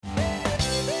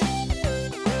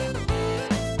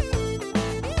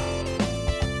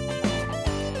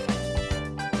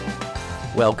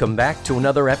Welcome back to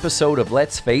another episode of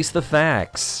Let's Face the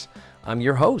Facts. I'm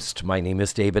your host. My name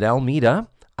is David Almeida.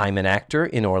 I'm an actor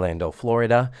in Orlando,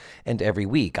 Florida, and every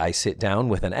week I sit down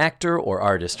with an actor or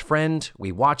artist friend.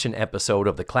 We watch an episode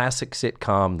of the classic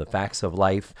sitcom, The Facts of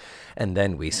Life, and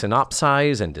then we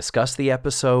synopsize and discuss the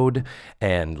episode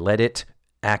and let it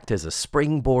act as a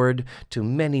springboard to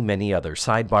many, many other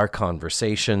sidebar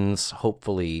conversations,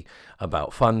 hopefully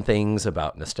about fun things,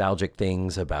 about nostalgic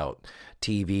things, about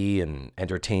TV and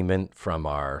entertainment from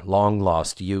our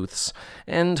long-lost youths,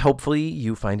 and hopefully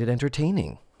you find it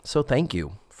entertaining. So thank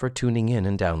you for tuning in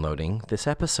and downloading this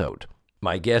episode.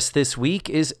 My guest this week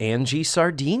is Angie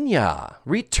Sardina,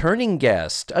 returning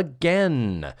guest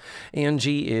again.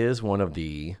 Angie is one of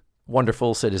the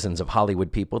wonderful citizens of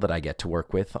Hollywood people that I get to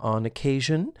work with on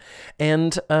occasion,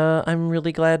 and I'm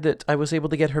really glad that I was able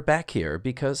to get her back here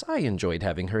because I enjoyed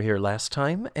having her here last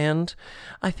time, and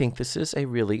I think this is a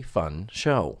really fun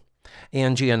show.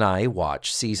 Angie and I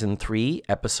watched Season 3,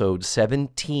 Episode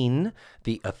 17,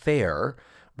 The Affair,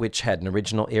 which had an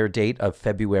original air date of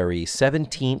February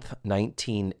 17th,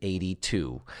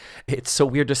 1982. It's so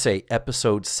weird to say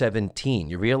Episode 17.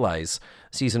 You realize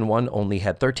Season 1 only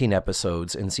had 13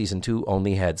 episodes and Season 2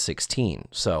 only had 16.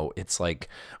 So it's like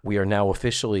we are now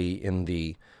officially in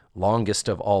the longest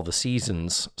of all the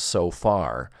seasons so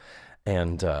far.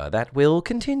 And that will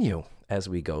continue as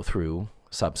we go through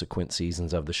subsequent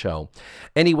seasons of the show.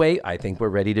 Anyway, I think we're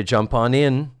ready to jump on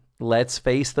in. Let's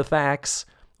face the facts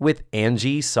with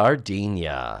Angie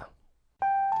Sardina.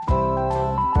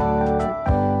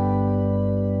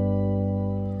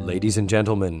 Ladies and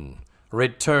gentlemen,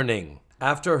 returning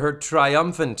after her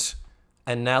triumphant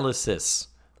analysis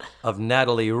of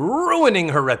Natalie ruining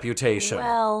her reputation.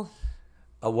 Well,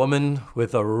 a woman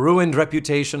with a ruined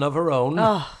reputation of her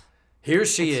own. Here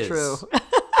she is. true.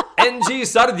 Angie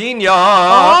Sardina.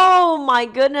 Oh my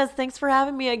goodness, thanks for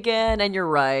having me again. And you're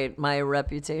right, my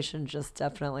reputation just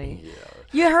definitely. Yeah.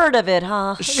 You heard of it,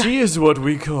 huh? She is what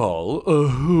we call a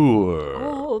whore.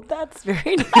 Oh, that's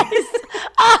very nice.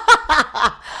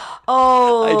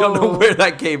 Oh. I don't know where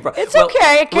that came from. It's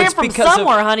okay. It came it's from because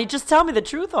somewhere, honey. Just tell me the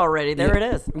truth already. There it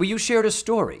is. Well, you shared a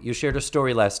story. You shared a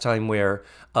story last time where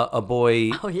a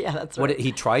boy. Oh, yeah, that's right.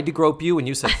 He tried to grope you, and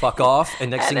you said "fuck off,"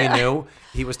 and next thing you knew,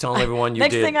 he was telling everyone you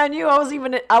Next did. thing I knew, I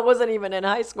wasn't even in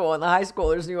high school, and the high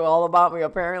schoolers knew all about me.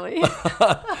 Apparently.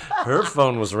 Her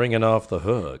phone was ringing off the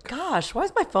hook. Gosh, why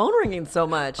is my phone ringing so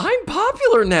much? I'm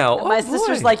popular now. My Oh,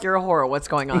 sister's boy. like, you're a whore. What's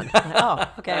going on? Oh,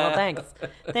 okay. Well, thanks.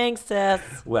 Thanks, sis.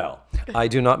 Well, I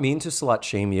do not mean to slut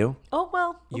shame you. Oh,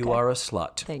 well. You okay. are a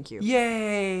slut. Thank you.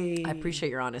 Yay! I appreciate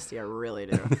your honesty. I really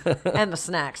do. And the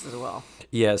snacks as well.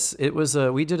 Yes, it was.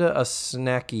 We did a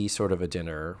snacky sort of a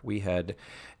dinner. We had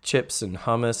chips and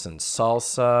hummus and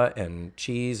salsa and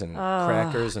cheese and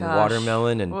crackers and gosh.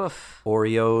 watermelon and Oof.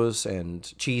 Oreos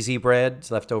and cheesy bread,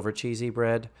 leftover cheesy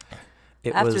bread.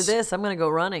 It After was, this, I'm going to go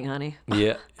running, honey.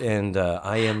 yeah, and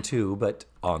I am too, but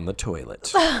on the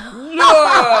toilet.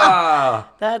 Yeah!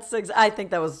 I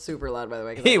think that was super loud, by the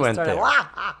way. 'cause He I just went started, there. "Wah,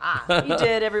 ha, ha." He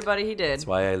did, everybody. He did. That's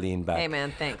why I lean back. Hey,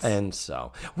 man, thanks. And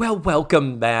so, well,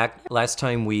 welcome back. Last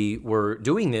time we were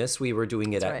doing this, we were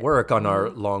doing it at right. work on our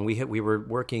long. We were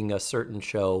working a certain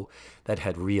show that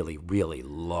had really, really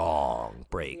long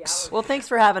breaks. Well, thanks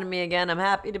for having me again. I'm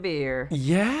happy to be here.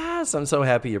 Yes, I'm so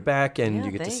happy you're back, and Yeah,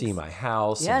 you get to thanks. see my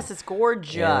house. Yes, it's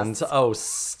gorgeous. And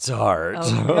start.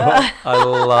 Oh, I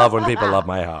love when people love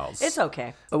my house. It's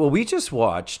okay. Well, we just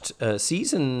watched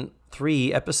season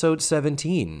 3, episode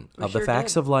 17 of The sure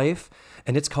Facts did. of Life,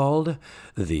 and it's called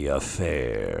The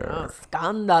Affair.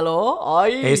 Scandalo.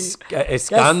 Ay.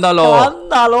 Escándalo.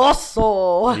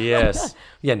 Scandaloso. Yes.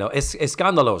 Yeah, no,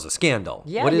 escándalo is a scandal.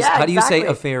 Yeah, What is? yeah, How do you say exactly.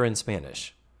 affair in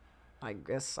Spanish? I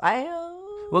guess I...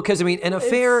 Well, because, I mean, an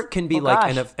affair can be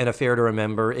like gosh. an affair to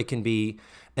remember. It can be...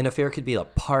 An affair could be a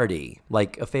party.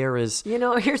 Like, affair is... You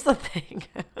know, here's the thing.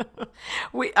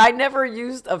 I never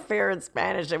used affair in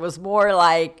Spanish. It was more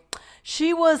like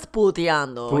she was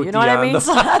puteando. You know what I mean? Puteando.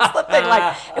 So that's the thing.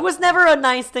 Like, it was never a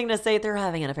nice thing to say they're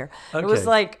having an affair. It was Okay.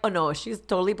 like, oh no, she's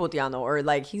totally puteando, or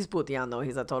like he's puteando.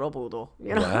 He's a total puto.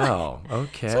 You know? Wow.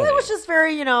 Okay. So it was just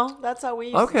very, that's how we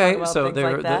used to Okay, talk about so things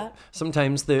like that.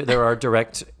 sometimes there are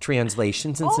direct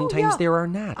translations, and Oh, sometimes yeah. there are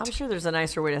not. I'm sure there's a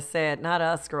nicer way to say it. Not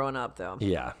us growing up, though.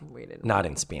 Yeah, We didn't. not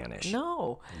in Spanish.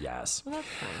 No. Yes. Well, that's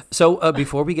nice. So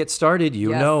before we get started,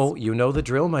 you Yes. know the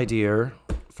drill, my dear.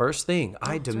 First thing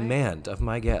I demand of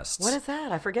my guests What is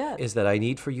that? I forget. is that I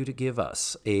need for you to give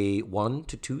us a 1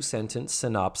 to 2 sentence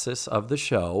synopsis of the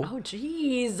show. Oh,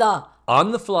 jeez.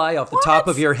 On the fly, off the top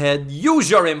of your head, use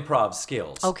your improv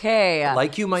skills. Okay.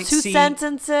 Like you might Two see.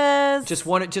 sentences.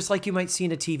 Just like you might see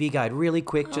in a TV guide, really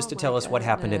quick, just to tell us what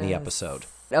happened in the episode.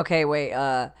 Okay, wait.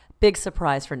 Big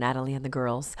surprise for Natalie and the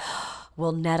girls.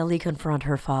 Will Natalie confront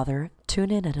her father? Tune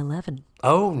in at 11.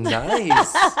 Oh,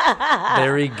 nice.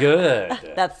 Very good.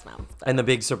 That sounds good. And the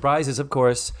big surprise is, of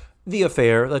course, The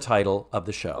Affair, the title of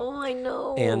the show. Oh, I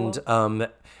know. And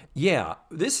yeah,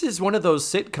 this is one of those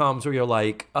sitcoms where you're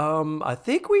like, I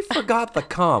think we forgot the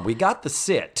com. We got the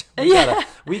sit.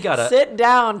 We gotta sit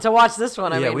down to watch this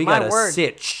one. I mean, we my gotta word.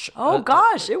 sit. Oh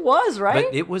gosh, it was right.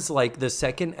 But it was like the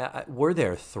second. Were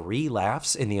there 3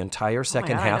 laughs in the entire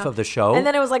second God, I half know. of the show? And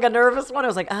then it was like a nervous one. It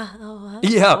was like,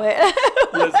 yeah. wait.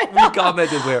 Yes, we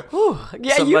commented where.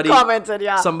 Yeah, you commented.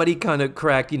 Yeah. Somebody kind of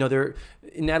cracked. They're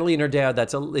Natalie and her dad.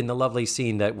 That's in the lovely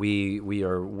scene that we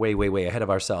are way ahead of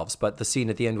ourselves. But the scene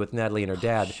at the end with Natalie and her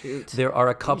dad, there are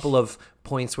a couple of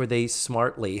points where they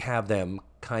smartly have them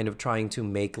kind of trying to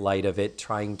make light of it,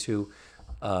 trying to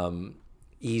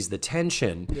ease the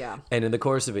tension. Yeah. And in the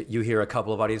course of it, you hear a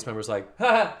couple of audience members like,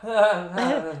 ha, ha,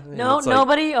 ha. No, It's like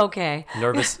nobody. Okay.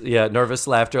 nervous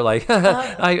laughter. Like,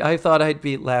 I thought I'd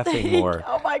be laughing more.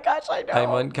 Oh my gosh, I know.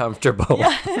 I'm uncomfortable.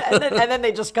 Yeah. and then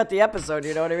they just cut the episode.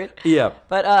 You know what I mean? Yeah.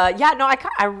 But no,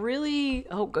 I really.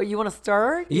 Oh, you want to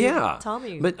start? Yeah. Tell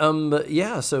me. But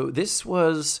yeah. So this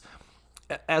was,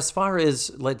 as far as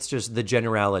the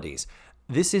generalities.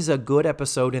 This is a good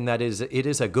episode in that it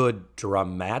is a good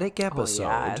dramatic episode. Oh,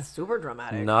 yeah, it's super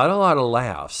dramatic. Not a lot of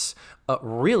laughs.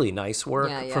 Really nice work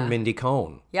Yeah. from Mindy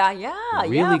Cohn. Yeah,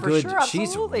 Really for good. Sure, She's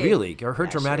absolutely. really her Yeah,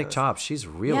 dramatic chops. She's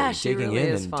really digging really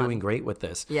in is and fun. doing great with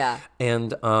this. Yeah.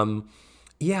 And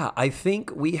I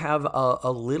think we have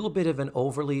a little bit of an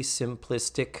overly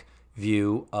simplistic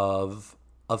view of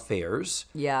affairs.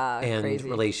 Yeah, and crazy.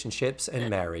 relationships and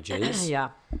marriages. Yeah.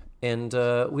 And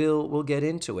we'll get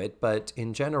into it, but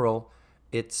in general,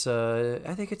 it's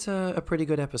I think it's a pretty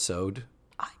good episode,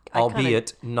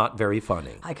 albeit not very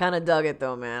funny. I kind of dug it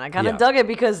though, man. I kind of Yeah. dug it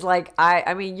because, like,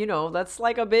 I mean, that's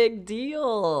like a big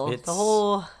deal. It's- the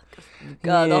whole,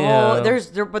 Yeah.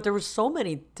 but there were so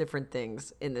many different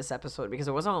things in this episode because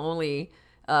it wasn't only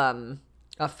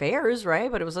affairs,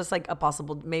 right? But it was just like a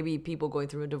possible maybe people going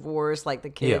through a divorce, like the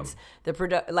kids, the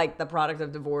product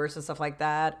of divorce and stuff like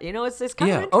that. It's kind of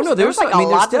Yeah. interesting. Oh no, there's like there's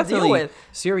lot to deal definitely with.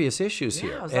 serious issues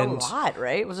here, Yeah, it was and a lot,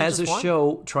 right? Was it as a just one?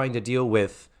 show trying to deal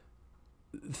with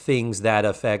things that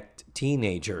affect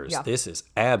teenagers, Yeah. this is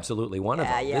absolutely one of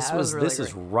them. Yeah, This it was really this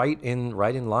is right in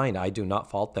line. I do not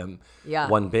fault them Yeah.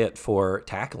 one bit for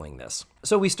tackling this.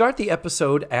 So we start the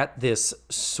episode at this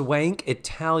swank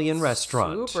Italian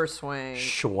restaurant. Super swing.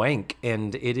 Schwank,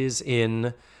 and it is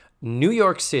in New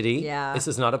York City. Yeah. This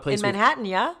is not a place In we've Manhattan,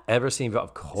 yeah? ever seen.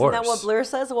 Of course. Isn't that what Blair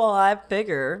says? Well, I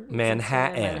figure. It's in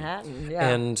Manhattan. Manhattan, yeah.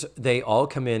 And they all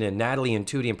come in, and Natalie and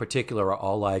Tootie in particular are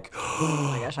all like, Oh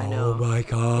my gosh, I know. oh my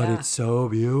God, Yeah. it's so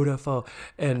beautiful.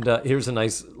 And here's a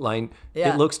nice line.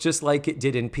 Yeah. It looks just like it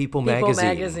did in People People magazine.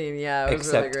 magazine, yeah, it was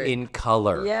really except great. in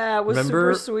color. Yeah, it was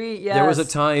Remember, super sweet, There was a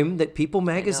yes. time that People can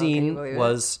you magazine believe it?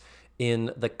 was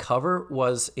in, the cover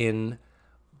was in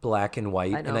black and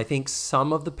white. And know. I think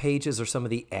some of the pages or some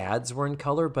of the ads were in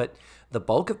color, but the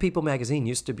bulk of People magazine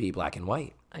used to be black and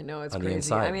white. I know, it's on the crazy.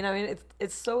 inside. I mean,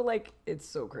 it's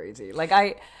so crazy. Like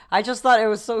I just thought it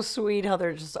was so sweet how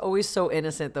they're just always so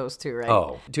innocent, those two, right?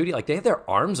 Oh, Tootie, like they have their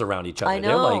arms around each other. I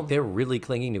know. They're really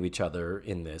clinging to each other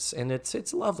in this, and it's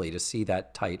lovely to see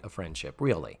that tight a friendship.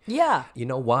 Really, Yeah. You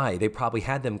know why they probably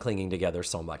had them clinging together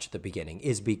so much at the beginning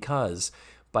is because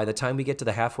by the time we get to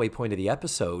the halfway point of the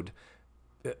episode,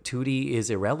 Tootie is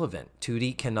irrelevant.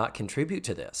 Tootie cannot contribute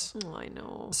to this. Oh, I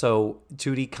know. So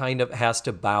Tootie kind of has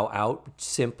to bow out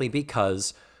simply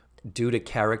because, due to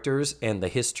characters and the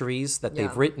histories that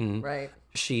they've written, right.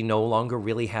 she no longer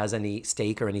really has any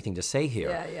stake or anything to say here.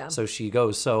 Yeah. So she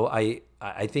goes. So I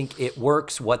think it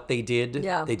works what they did.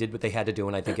 Yeah. They did what they had to do,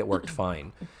 and I think it worked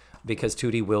fine. Because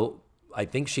Tootie will, I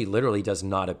think she literally does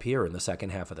not appear in the second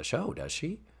half of the show, does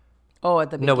she? Oh,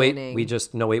 at the No, beginning. we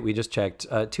just checked.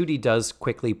 Tootie does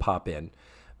quickly pop in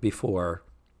before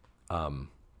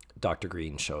Dr.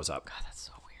 Green shows up. God, that's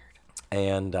so weird.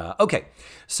 And okay,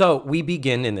 so we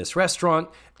begin in this restaurant,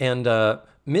 and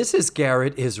Mrs.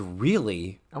 Garrett is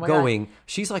really my going.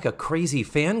 She's like a crazy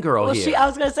fangirl Well, here. I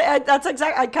was gonna say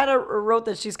I kind of wrote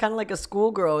that she's kind of like a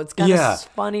schoolgirl. It's kind Yeah. of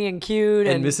funny and cute,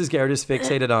 and and Mrs. Garrett is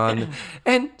fixated on.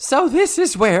 And so this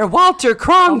is where Walter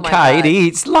God. Cronkite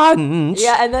eats lunch.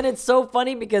 yeah, and then it's so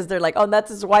funny because they're like, "Oh,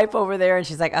 that's his wife over there," and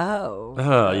she's like, "Oh,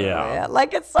 Oh yeah. yeah."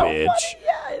 Like it's so Bitch. funny.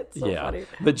 Yeah, it's so Yeah, funny.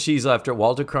 but she's after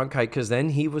Walter Cronkite because then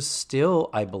he was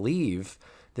still, I believe,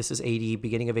 This is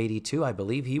beginning of 82, I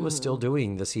believe. He was still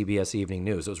doing the CBS Evening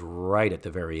News. It was right at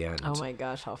the very end. Oh my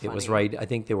gosh, how funny. It was right. I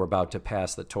think they were about to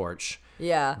pass the torch.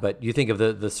 Yeah. But you think of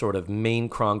the sort of main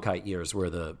Cronkite years were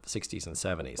the 60s and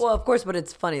 70s. Well, of course, but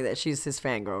it's funny that she's his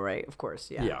fangirl, right? Of course,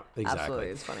 yeah. Yeah, exactly. Absolutely,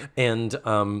 it's funny.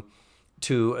 And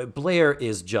Blair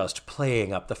is just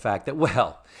playing up the fact that,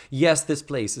 well, yes, this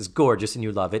place is gorgeous and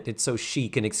you love it. It's so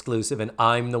chic and exclusive, and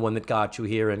I'm the one that got you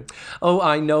here. And, oh,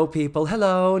 I know people.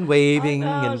 Hello, and waving.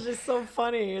 I know, and it's just so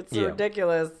funny. It's Yeah.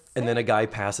 ridiculous. And then a guy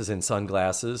passes in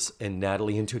sunglasses, and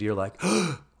Natalie and Tootie are like,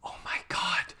 oh my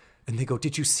God. And they go,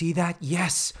 did you see that?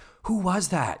 Yes. Who was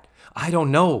that? I don't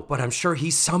know, but I'm sure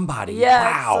he's somebody. Yeah,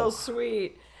 Wow. it's so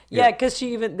sweet. Yeah, because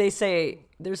they say,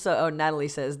 Natalie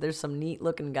says, there's some neat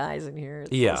looking guys in here.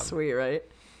 It's so sweet, right?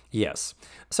 Yes.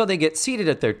 So they get seated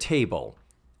at their table,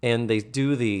 and they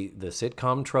do the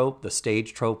sitcom trope, the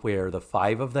stage trope, where the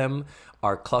five of them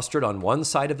are clustered on one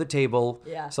side of the table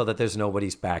so that there's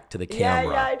nobody's back to the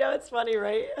camera. Yeah, I know. It's funny,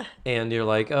 right? And you're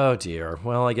like, oh, dear.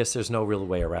 Well, I guess there's no real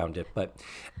way around it. But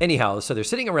anyhow, so they're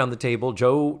sitting around the table.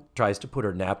 Jo tries to put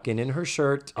her napkin in her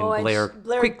shirt, and Blair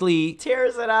quickly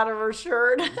tears it out of her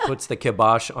shirt. puts the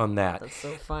kibosh on that. That's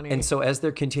so funny. And so as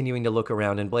they're continuing to look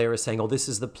around, and Blair is saying, oh, this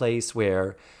is the place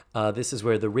where... this is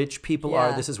where the rich people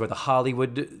are. This is where the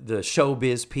Hollywood, the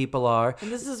showbiz people are.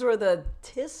 And this is where the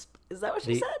TISP, is that what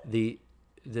she said? The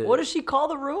What does she call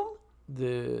the room?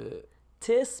 The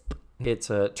TISP. It's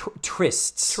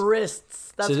trysts.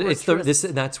 Trysts. That's So where it's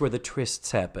that's where the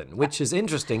trysts happen, which is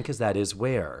interesting because that is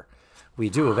where we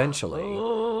do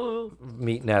eventually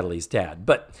meet Natalie's dad.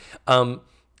 But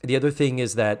the other thing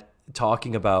is that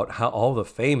talking about how all the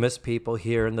famous people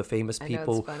here and the famous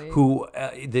people who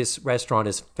this restaurant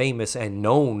is famous and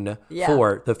known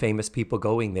for the famous people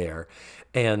going there.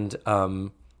 And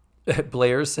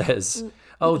Blair says,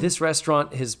 oh, this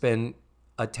restaurant has been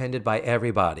attended by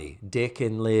everybody. Dick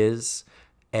and Liz,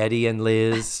 Eddie and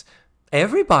Liz,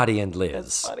 everybody and Liz.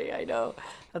 That's funny, I know.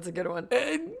 That's a good one.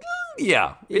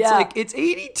 Yeah. It's like, it's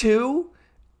 82.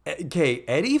 Okay,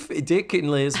 Eddie, Dick and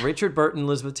Liz, Richard Burton,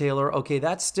 Elizabeth Taylor. Okay,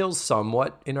 that's still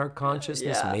somewhat in our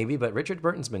consciousness, maybe, but Richard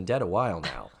Burton's been dead a while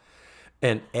now.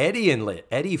 And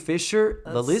Eddie Fisher,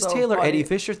 the Liz Taylor, funny. Eddie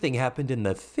Fisher thing happened in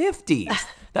the 50s.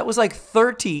 That was like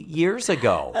 30 years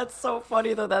ago. That's so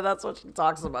funny, though, that's what she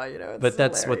talks about, you know. But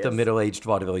that's what the middle-aged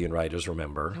vaudevillian writers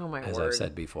remember, as word. I've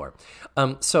said before.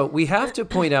 So we have to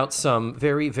point out some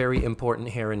very, very important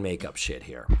hair and makeup shit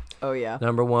here. Oh, yeah.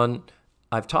 Number one,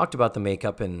 I've talked about the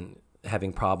makeup and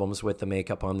having problems with the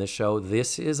makeup on this show.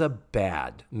 This is a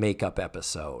bad makeup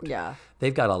episode. Yeah.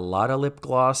 They've got a lot of lip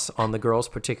gloss on the girls,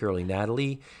 particularly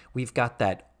Natalie. We've got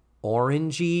that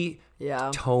orangey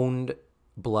toned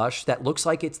blush that looks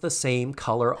like it's the same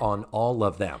color on all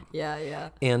of them. Yeah.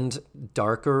 And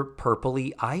darker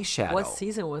purpley eyeshadow. What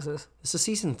season was this? This is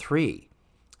season 3.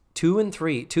 2 and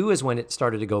 3. 2 is when it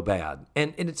started to go bad.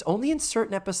 And it's only in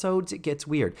certain episodes it gets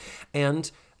weird. And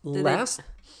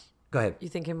go ahead. You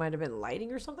think it might have been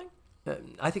lighting or something?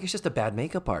 I think it's just a bad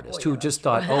makeup artist who just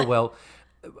thought, oh, well,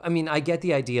 I mean, I get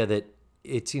the idea that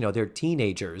it's, they're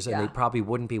teenagers and they probably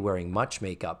wouldn't be wearing much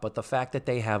makeup. But the fact that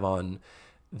they have on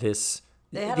this...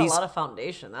 They had a lot of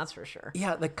foundation, that's for sure.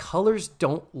 Yeah, the colors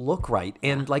don't look right.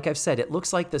 And like I've said, it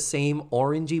looks like the same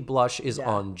orangey blush is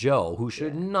on Jo, who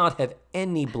should not have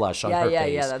any blush on her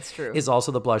face. Yeah, that's true. Is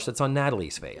also the blush that's on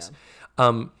Natalie's face.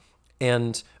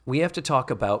 And we have to talk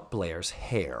about Blair's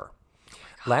hair.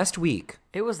 Last week...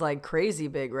 It was like crazy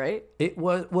big, right? It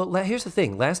was... Well, here's the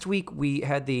thing. Last week, we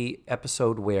had the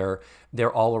episode where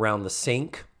they're all around the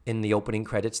sink in the opening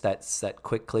credits. That's that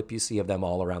quick clip you see of them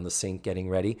all around the sink getting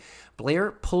ready.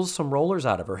 Blair pulls some rollers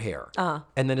out of her hair.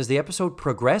 And then as the episode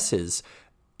progresses...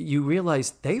 you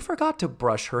realize they forgot to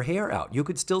brush her hair out. You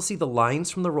could still see the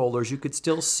lines from the rollers. You could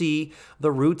still see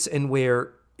the roots and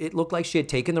where... it looked like she had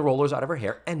taken the rollers out of her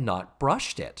hair and not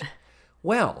brushed it.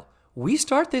 Well, we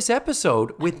start this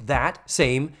episode with that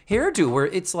same hairdo where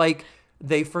it's like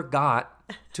they forgot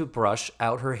to brush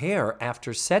out her hair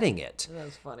after setting it.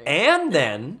 That's funny. And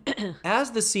then,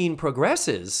 as the scene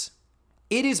progresses,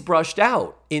 it is brushed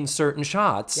out in certain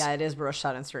shots. Yeah, it is brushed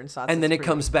out in certain shots. And then it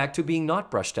comes back to being not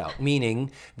brushed out,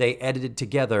 meaning they edited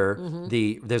together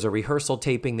there's a rehearsal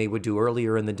taping they would do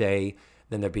earlier in the day.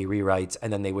 Then there'd be rewrites,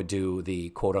 and then they would do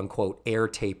the quote-unquote air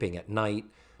taping at night.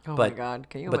 Oh, my God.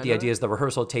 Can you But the idea is the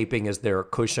rehearsal taping is their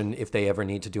cushion if they ever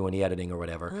need to do any editing or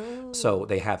whatever. So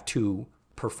they have 2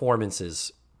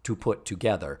 performances to put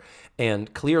together.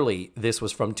 And clearly, this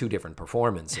was from 2 different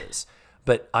performances.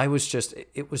 But it was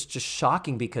just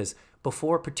shocking because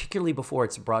particularly before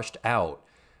it's brushed out,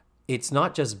 it's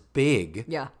not just big.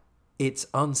 Yeah. it's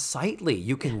unsightly.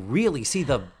 You can really see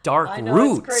the dark I know,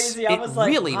 roots. it's crazy. I was like,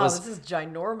 really wow, was. this is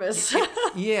ginormous.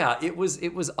 Yeah, it was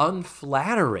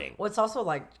unflattering. Well, it's also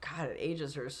like, God, it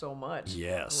ages her so much.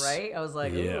 Yes. Right? I was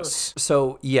like, Yes.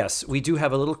 So, yes, we do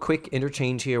have a little quick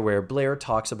interchange here where Blair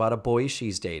talks about a boy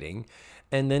she's dating,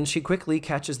 and then she quickly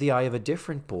catches the eye of a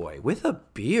different boy with a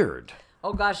beard.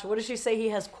 oh gosh, what does she say? He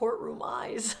has courtroom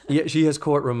eyes. Yeah, she has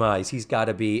courtroom eyes. He's got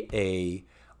to be a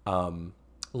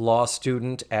law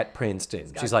student at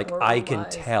Princeton. She's like, I courtroom can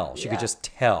eyes. tell. She Yeah. could just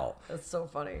tell. That's so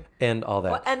funny. And all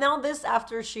that. Well, and now this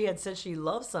after she had said she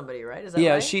loves somebody, right? Is that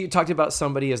Yeah, right? she talked about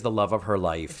somebody as the love of her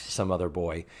life, some other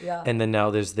boy. Yeah. And then now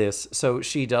there's this. So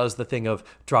she does the thing of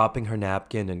dropping her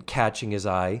napkin and catching his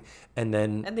eye. And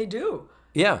then, And they do.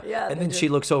 yeah. Yeah, And they then do. she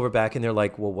looks over back and they're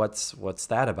like, well, what's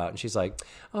that about? And she's like,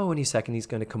 oh, any second he's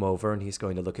going to come over and he's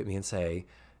going to look at me and say,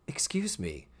 excuse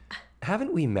me,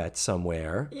 haven't we met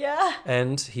somewhere? Yeah.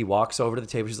 And he walks over to the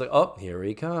table. She's like, oh, here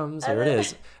he comes. Here it then-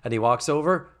 is. And he walks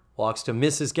over, walks to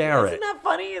Mrs. Garrett. Isn't that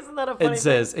funny? Isn't that a funny And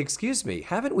says, excuse me,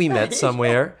 haven't we met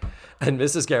somewhere? And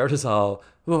Mrs. Garrett is all,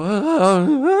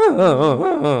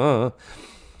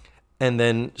 and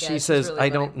then she she's says, really I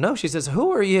funny. don't know. She says,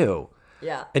 who are you?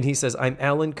 Yeah. And he says, I'm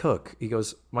Alan Cook. He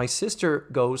goes, my sister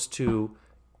goes to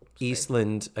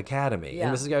Eastland Academy. Yeah.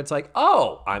 And Mrs. Garrett's like,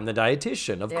 oh, I'm the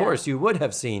dietitian. Of Yeah. course, you would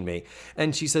have seen me.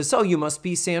 And she says, so you must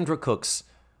be Sandra Cook's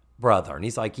brother. And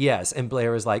he's like, yes. And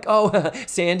Blair is like, oh,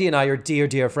 Sandy and I are dear,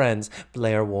 dear friends.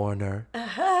 Blair Warner.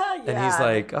 And he's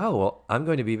like, oh, well, I'm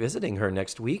going to be visiting her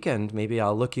next weekend. Maybe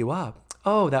I'll look you up.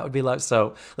 Oh, that would be lovely.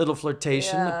 So little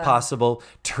flirtation, Yeah. possible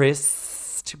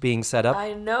tryst being set up.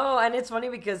 I know, and it's funny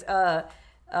because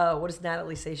what does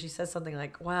Natalie say? She says something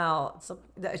like, "Wow,"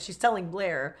 she's telling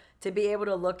Blair to be able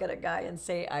to look at a guy and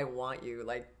say, "I want you."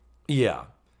 Like, Yeah.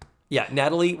 Yeah,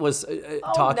 Natalie was oh,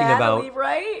 talking Natalie, about.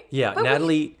 right? Yeah, But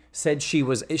Natalie said she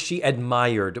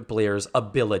admired Blair's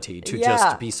ability to Yeah.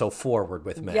 just be so forward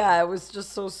with men. Yeah, it was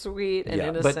just so sweet and Yeah,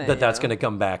 innocent. but that's you know? going to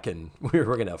come back, and we're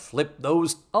going to flip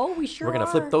those. Oh, we sure We're going to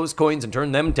are. flip those coins and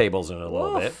turn them tables in a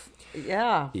little bit. Oof.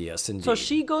 Yeah. Yes, indeed. So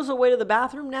she goes away to the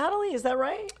bathroom, Natalie? Is that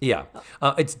right? Yeah,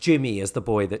 it's Jimmy is the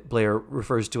boy that Blair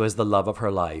refers to as the love of her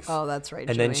life. Oh, that's right.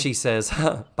 And then Jimmy. she says,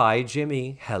 "Bye,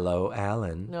 Jimmy. Hello,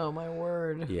 Alan." No, my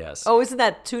word. Yes. Oh, isn't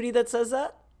that Tootie that says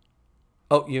that?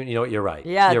 Oh, you know what? You're right.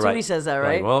 Yeah, you're Tootie right. says that, Like,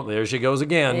 right? well, there she goes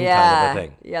again. Yeah. Kind of a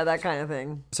thing. Yeah, that kind of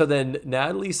thing. So then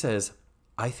Natalie says,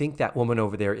 I think that woman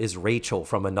over there is Rachel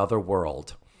from Another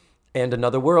World. And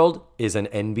Another World is an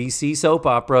NBC soap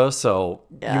opera, so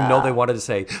you know they wanted to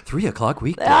say 3 o'clock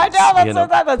weekdays. I know, that's you know?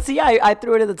 what that. See, I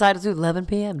threw it in the title too. 11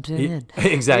 p.m. Tune in.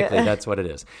 Exactly, that's what it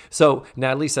is. So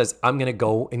Natalie says, I'm going to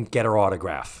go and get her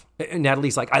autograph. And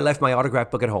Natalie's like, I left my autograph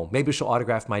book at home. Maybe she'll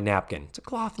autograph my napkin. It's a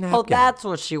cloth napkin. Oh, that's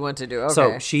what she went to do. Okay.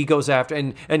 So she goes after,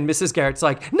 and Mrs. Garrett's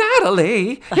like,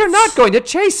 Natalie, you're not going to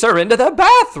chase her into the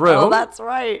bathroom. oh, that's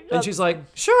right. And she's like,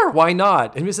 sure, why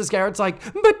not? And Mrs. Garrett's like,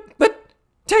 but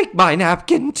take my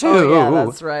napkin too. Oh, yeah,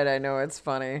 that's right. I know. It's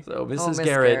funny. So Miss Mrs.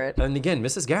 Garrett, and again,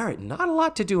 Mrs. Garrett, not a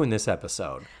lot to do in this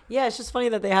episode. Yeah, it's just funny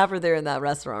that they have her there in that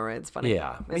restaurant, right? It's funny.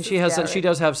 Yeah, I mean, Mrs. she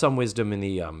does have some wisdom in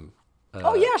the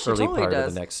Oh, yeah, she early totally part does.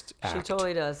 of the next act. She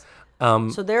totally does.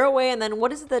 So they're away, and then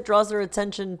what is it that draws their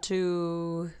attention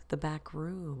to the back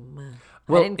room?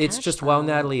 I Well, didn't it's catch just that. while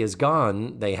Natalie is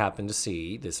gone, they happen to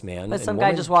see this man. But and some guy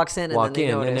woman just walks in and then walk they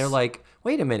in, and they're notice. like,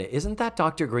 "Wait a minute, isn't that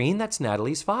Dr. Green? That's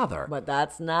Natalie's father." But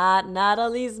that's not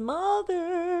Natalie's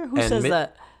mother. Who And says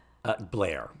that?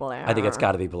 Blair. Blair. I think it's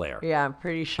got to be Blair. Yeah, I'm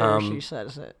pretty sure she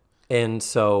says it. And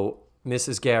so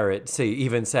Mrs. Garrett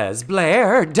even says,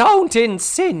 "Blair, don't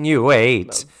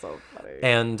insinuate." So funny.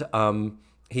 And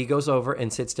he goes over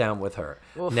and sits down with her.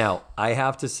 Now, I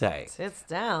have to say, Sits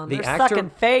down. The They're actor- sucking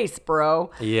face,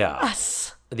 bro. yeah.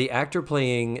 Yes. The actor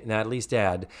playing Natalie's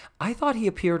dad, I thought he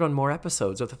appeared on more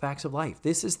episodes of The Facts of Life.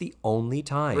 This is the only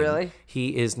time Really?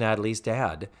 he is Natalie's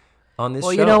dad on this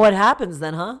Well, show. you know what happens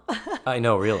then, huh? I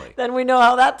know, really. Then we know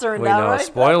how that turned We out, know. right?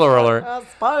 Spoiler alert.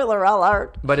 Spoiler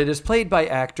alert. But it is played by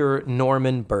actor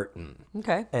Norman Burton.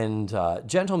 Okay. And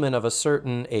gentlemen of a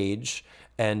certain age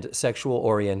and sexual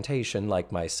orientation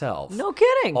like myself No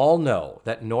kidding. all know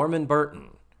that Norman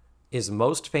Burton is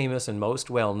most famous and most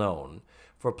well known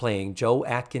for playing Joe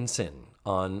Atkinson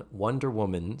on Wonder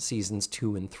Woman seasons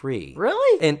 2 and 3.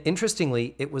 Really? And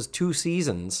interestingly, it was 2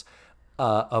 seasons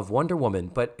of Wonder Woman,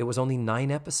 but it was only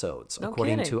 9 episodes,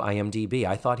 according kidding. to IMDb.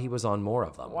 I thought he was on more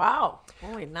of them. Wow.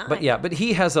 Only 9. But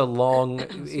he has a long,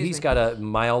 he's got a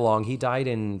mile long. He died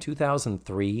in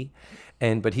 2003.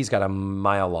 But he's got a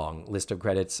mile-long list of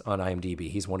credits on IMDb.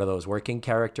 He's one of those working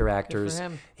character actors.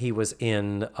 him. He was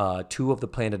in 2 of the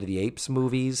Planet of the Apes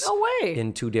movies. No way.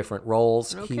 In 2 different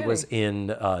roles. No he kidding. was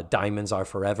in Diamonds Are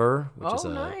Forever, which is a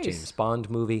nice. James Bond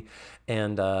movie,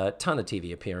 and a ton of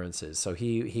TV appearances. So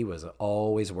he was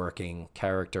always working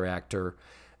character actor,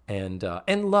 and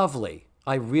lovely.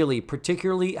 I really,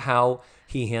 particularly how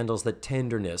he handles the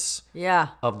tenderness Yeah.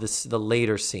 of the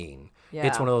later scene. Yeah.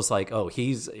 It's one of those like, oh,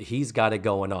 he's got it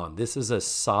going on. This is a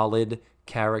solid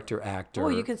character actor.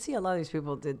 Well, you can see a lot of these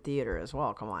people did theater as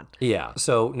well. Come on. Yeah.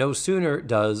 So no sooner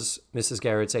does Mrs.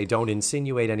 Garrett say, don't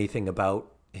insinuate anything about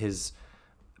his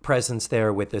presence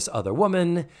there with this other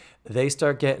woman, they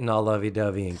start getting all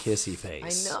lovey-dovey and kissy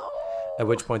face. I know. At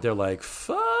which point they're like,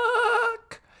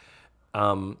 fuck.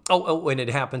 And it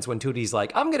happens when Tootie's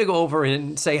like, I'm going to go over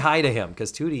and say hi to him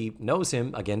because Tootie knows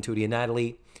him. Again, Tootie and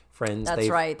Natalie, friends. That's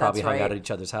They've right, probably that's hung out right. at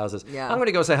each other's houses. Yeah. I'm going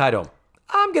to go say hi to him.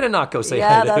 I'm going to not go say hi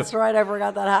Yeah, to him. that's right. I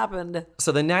forgot that happened.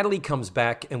 So then Natalie comes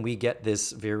back and we get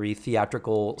this very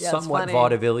theatrical, Yeah, it's somewhat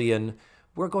funny. vaudevillian,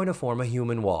 we're going to form a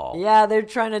human wall. Yeah, they're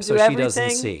trying to do So she everything.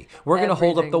 doesn't see. We're going to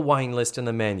hold up Everything. the wine list and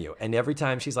the menu. And every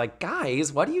time she's like,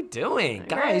 guys, what are you doing?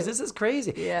 Guys, Right. this is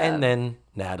crazy. Yeah. And then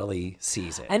Natalie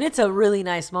sees it. And it's a really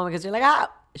nice moment because you're like,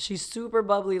 she's super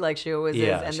bubbly like she always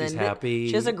Yeah, is. And she's then happy.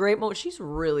 She has a great moment. She's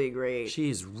really great.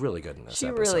 She's really good in this She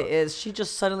episode. really is. She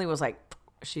just suddenly was like,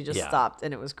 she just Yeah. stopped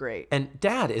and it was great. And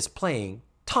Dad is playing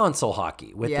tonsil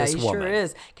hockey with Yeah, this he woman. sure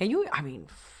is.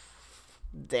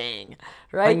 Dang.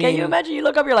 Right? Can you mean- imagine you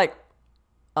look up, you're like,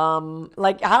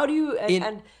 like how do you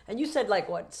In- and you said like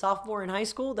what, sophomore in high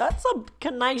school? That's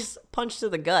a nice punch to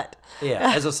the gut.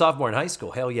 Yeah, as a sophomore in high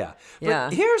school, hell yeah. But Yeah.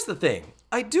 here's the thing.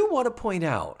 I do want to point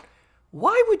out,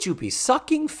 why would you be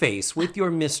sucking face with your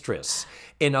mistress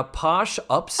in a posh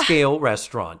upscale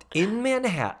restaurant in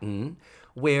Manhattan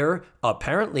where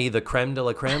apparently the creme de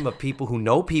la creme of people who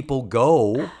know people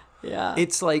go? Yeah.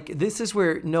 It's like, this is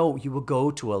where, no, you will go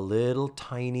to a little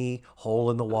tiny hole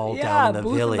in the wall Yeah, down in the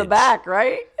booth village. in the back,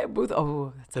 right? Booth.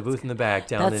 Oh, The booth in the back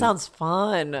down that in, sounds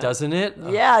fun. doesn't it?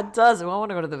 Yeah, it does. Well, I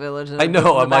want to go to the village. I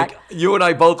know. I'm like, you and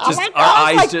I both just, my our God,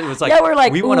 eyes like, just, it was like, yeah, we're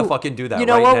like, we want to ooh, fucking do that You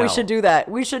know right what? now. We should do that.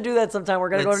 We should do that sometime. We're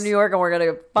gonna go to Let's- New York and we're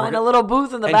gonna find gonna- a little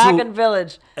booth in the and back do- in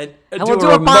village, And we'll do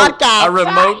a remote, podcast. A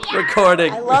remote Yeah.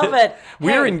 recording. I love it.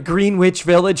 We're Hey. in Greenwich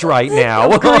Village right now.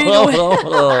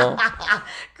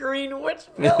 Greenwich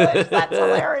Village. That's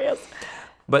hilarious.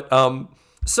 But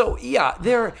so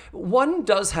yeah, one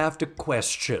does have to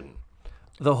question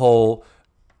the whole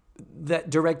that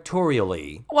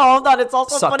directorially. Well, hold on. It's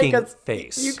also funny Sucking because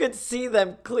face. you could see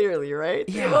them clearly, right?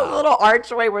 Yeah. The little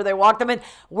archway where they walk them in.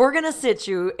 We're gonna sit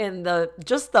you in the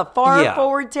far Yeah.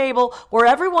 forward table where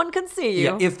everyone can see you.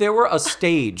 Yeah, if there were a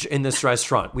stage in this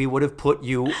restaurant, we would have put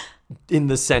you in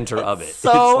the center of it.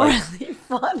 So It's like- really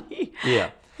funny. yeah.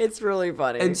 It's really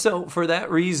funny. And so for that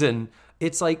reason,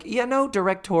 it's like,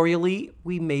 directorially,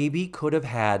 we maybe could have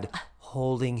had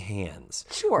holding hands.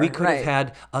 Sure, We could right. have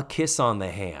had a kiss on the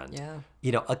hand.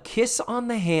 Yeah. A kiss on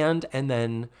the hand and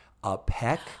then a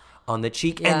peck on the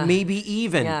cheek. Yeah. And maybe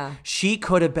even Yeah. she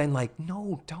could have been like,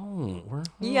 no, don't.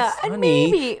 Yeah, and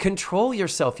honey, maybe- control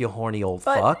yourself, you horny old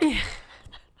But- fuck.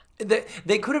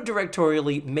 They could have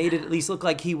directorially made it at least look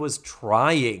like he was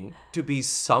trying to be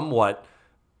somewhat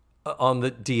on the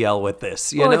DL with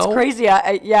this, you know? It's crazy.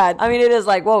 I mean, it is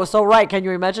like, whoa, so right. Can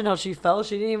you imagine how she felt?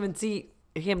 She didn't even see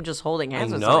him just holding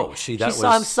hands with know. somebody. That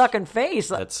saw him was- sucking face.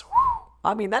 That's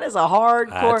I mean, that is a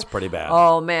hardcore. That's pretty bad.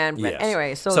 Oh, man. But yes.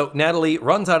 anyway, so Natalie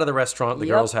runs out of the restaurant. The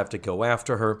Yep. girls have to go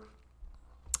after her.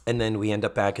 And then we end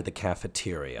up back at the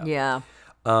cafeteria. yeah.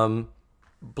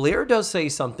 Blair does say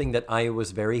something that I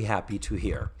was very happy to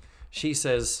hear. She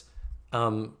says,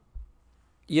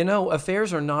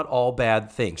 affairs are not all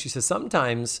bad things. She says,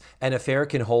 sometimes an affair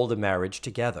can hold a marriage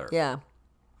together. Yeah.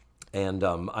 And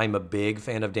I'm a big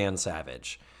fan of Dan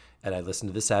Savage. And I listen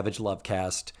to the Savage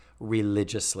Lovecast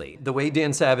religiously. The way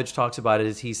Dan Savage talks about it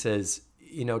is he says,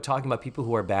 talking about people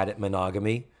who are bad at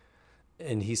monogamy.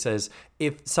 And he says,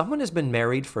 if someone has been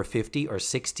married for 50 or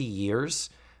 60 years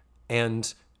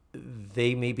and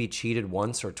they maybe cheated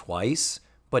once or twice,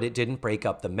 but it didn't break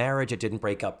up the marriage, it didn't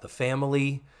break up the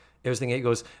family, everything, he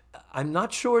goes, I'm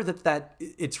not sure that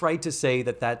it's right to say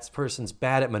that person's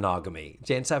bad at monogamy.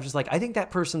 Dan Savage is like, I think that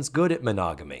person's good at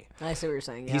monogamy. I see what you're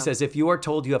saying. Yeah. He says, if you are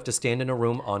told you have to stand in a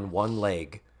room on one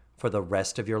leg for the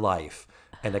rest of your life,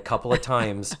 and a couple of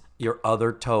times your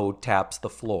other toe taps the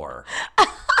floor,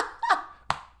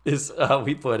 is how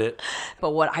we put it.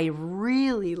 But what I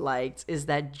really liked is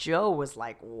that Joe was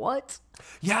like, what?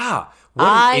 Yeah. What an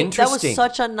That interesting was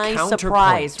such a nice counterpoint.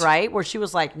 surprise, right? Where she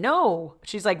was like, no.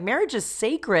 She's like, marriage is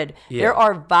sacred. Yeah. There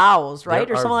are vows, right?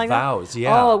 There or are something like vows, that.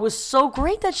 yeah. Oh, it was so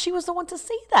great that she was the one to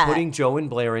say that. Putting Joe and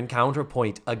Blair in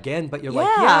counterpoint again, but you're like,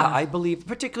 Yeah. yeah, I believe,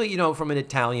 particularly, from an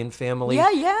Italian family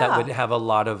Yeah. that would have a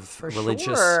lot of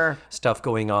religious sure. stuff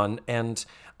going on. And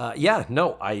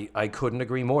I couldn't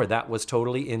agree more. That was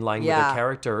totally in line with Yeah. the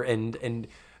character and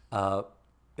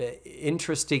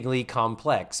interestingly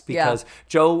complex because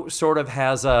Joe sort of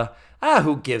has a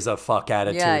who gives a fuck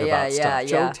attitude about stuff.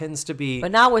 Joe tends to be,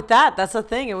 But not with that. That's the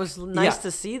thing. It was nice to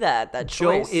see that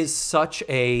Joe choice. is such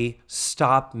a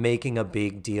stop making a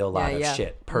big deal out of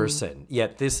shit person.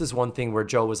 Yet this is one thing where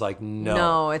Joe was like,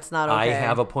 no, it's not I okay.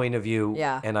 have a point of view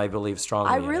Yeah. and I believe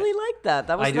strongly I in really it. liked that.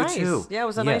 That was I do nice. too. Yeah, it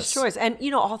was a nice choice. And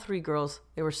all three girls,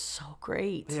 they were so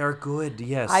great. They are good,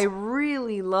 yes. I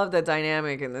really loved the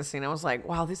dynamic in this scene. I was like,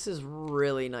 wow, this is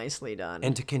really nicely done.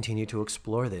 And to continue to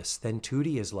explore this, then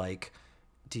Tootie is like,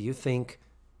 do you think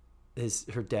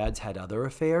her dad's had other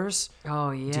affairs?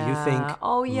 Oh, yeah. Do you think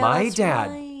my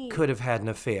dad could have had an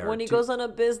affair? When he goes on a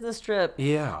business trip.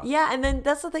 Yeah. Yeah, and then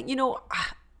that's the thing,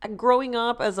 growing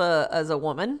up as a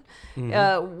woman,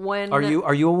 when Are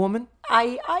you a woman?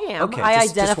 I am. Okay, I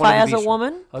just wanted identify to as be a sure.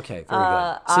 woman. Okay, very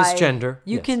good. Cisgender.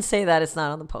 You yes. can say that, it's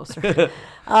not on the poster.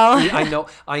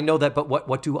 I know that, but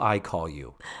what do I call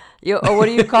you? What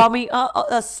do you call me?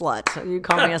 A slut. You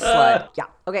call me a slut. Yeah.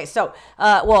 Okay. So,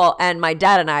 and my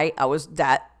dad and I was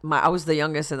the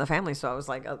youngest in the family, so I was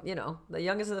like, the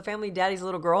youngest in the family, daddy's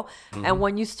little girl. Mm-hmm. And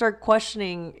when you start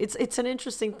questioning, it's an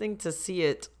interesting thing to see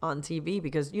it on TV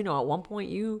because at one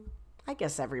point I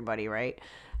guess everybody, right?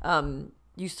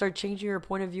 You start changing your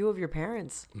point of view of your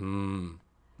parents.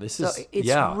 It's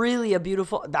really a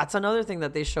beautiful. That's another thing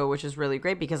that they show, which is really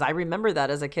great because I remember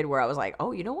that as a kid where I was like,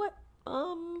 oh, you know what?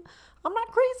 I'm not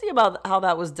crazy about how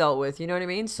that was dealt with. You know what I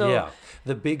mean? So yeah,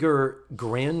 the bigger,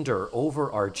 grander,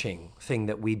 overarching thing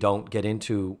that we don't get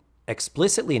into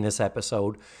explicitly in this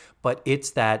episode, but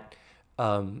it's that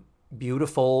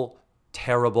beautiful,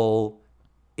 terrible,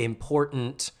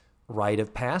 important rite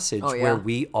of passage where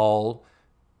we all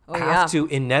have to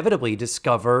inevitably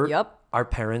discover our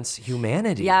parents'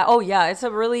 humanity. Yeah. Oh, yeah. It's a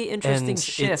really interesting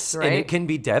shift, right? And it can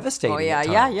be devastating. Oh, yeah. at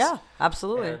times. Yeah.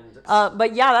 Absolutely.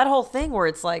 But yeah, that whole thing where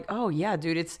it's like, oh, yeah,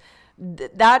 dude, it's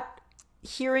that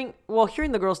hearing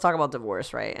the girls talk about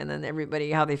divorce, right? And then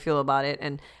everybody, how they feel about it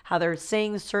and how they're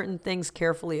saying certain things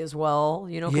carefully as well,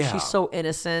 because she's so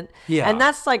innocent. Yeah. And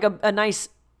that's like a nice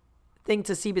thing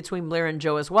to see between Blair and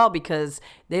Joe as well because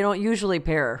they don't usually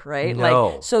pair, right? No.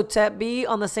 Like, so to be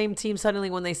on the same team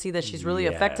suddenly when they see that she's really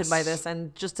affected by this,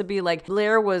 and just to be like,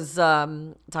 Blair was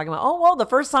talking about, the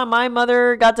first time my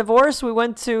mother got divorced, we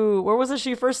went to, where was it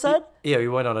she first said? Yeah, we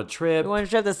went on a trip.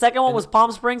 The second one was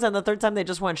Palm Springs, and the third time they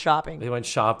just went shopping. They went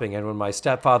shopping, and when my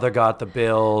stepfather got the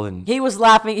bill, and he was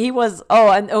laughing. He was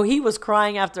he was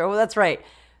crying after. Oh, that's right.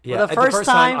 Yeah, well, the first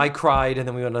time I cried, and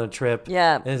then we went on a trip.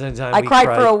 Yeah, and the time I cried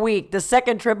for a week. The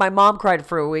second trip, my mom cried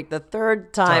for a week. The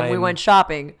third time we went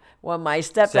shopping, when my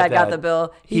stepdad got the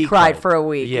bill, he cried for a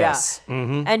week. Yes. Yeah.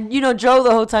 Mm-hmm. And Joe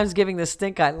the whole time's giving the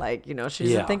stink eye, like she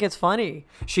doesn't think it's funny.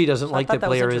 She doesn't like that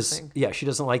Blair is. interesting. Yeah, she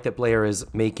doesn't like that Blair is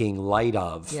making light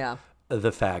of. Yeah.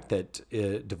 The fact that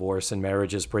divorce and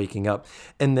marriage is breaking up,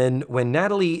 and then when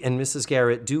Natalie and Mrs.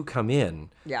 Garrett do come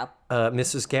in,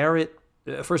 Mrs. Garrett.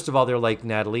 First of all, they're like,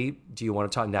 Natalie, do you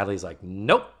want to talk? Natalie's like,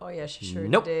 nope. Oh yeah, she sure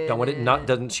nope. did. Don't want it. Not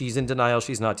doesn't. She's in denial.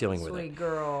 She's not dealing with it. Sweet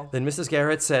girl. Then Mrs.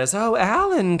 Garrett says, "Oh,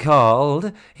 Alan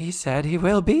called. He said he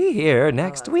will be here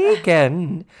next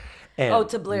weekend." And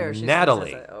to Blair, she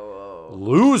Natalie says that.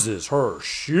 loses her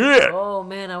shit. Oh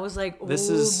man, I was like,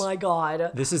 my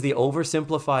god. This is the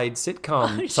oversimplified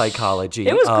sitcom psychology.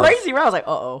 It was crazy. I was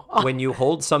like, when you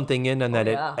hold something in and then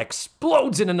it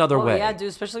explodes in another way. Yeah, dude,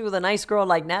 especially with a nice girl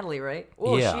like Natalie, right?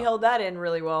 Oh, Yeah. she held that in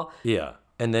really well. Yeah.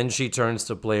 And then she turns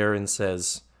to Blair and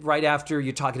says, right after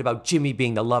you're talking about Jimmy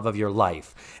being the love of your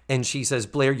life. And she says,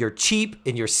 Blair, you're cheap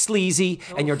and you're sleazy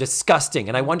and you're disgusting.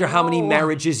 And I wonder how many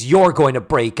marriages you're going to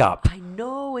break up. I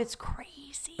know, it's crazy.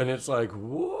 And it's like,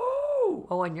 whoa.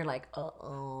 Oh, and you're like,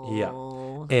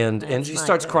 uh-oh. Yeah. And she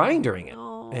starts crying during it.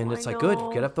 And it's like, good,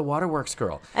 get up the waterworks,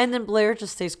 girl. And then Blair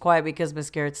just stays quiet because Miss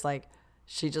Garrett's like,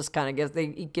 she just kind of they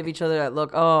give each other that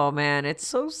look. Oh, man, it's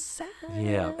so sad.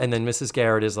 Yeah. And then Mrs.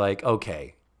 Garrett is like,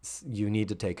 okay, you need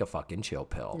to take a fucking chill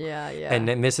pill. Yeah, yeah. And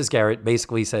then Mrs. Garrett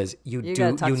basically says, you need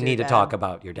to talk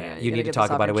about your dad. Yeah, you need to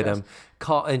talk about it with him.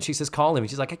 And she says, call him. And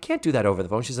she's like, I can't do that over the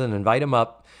phone. She says, invite him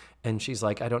up. And she's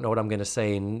like, I don't know what I'm going to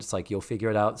say. And it's like, you'll figure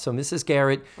it out. So Mrs.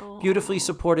 Garrett, beautifully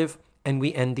supportive, And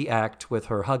we end the act with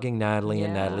her hugging Natalie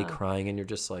and Yeah. Natalie crying, and you're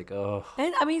just like, oh.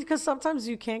 And I mean, because sometimes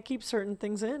you can't keep certain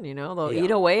things in, they'll Yeah. eat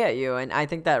away at you. And I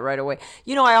think that right away,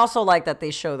 I also like that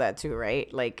they show that too,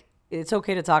 right? Like, it's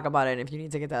okay to talk about it. And if you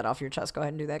need to get that off your chest, go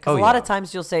ahead and do that. Because a lot of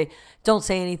times you'll say, don't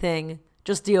say anything,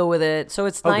 just deal with it. So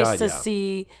it's nice God, to yeah.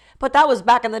 see. But that was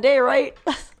back in the day, right?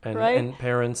 And, right? and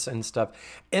parents and stuff.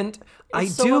 And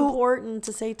It's so important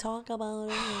to say, talk about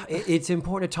it. It's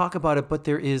important to talk about it, but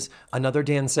there is another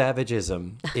Dan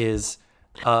Savageism is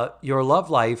your love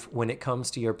life when it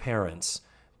comes to your parents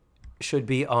should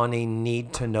be on a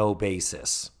need to know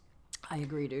basis. I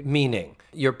agree, dude. Meaning,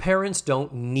 your parents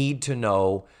don't need to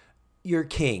know your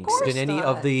kinks and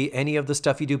any of the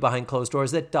stuff you do behind closed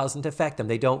doors. That doesn't affect them.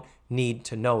 They don't need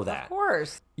to know that. Of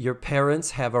course. Your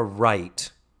parents have a right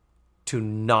to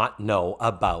not know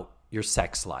about your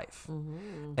sex life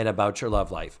and about your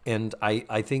love life. And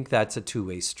I think that's a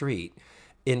two-way street.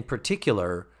 In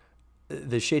particular,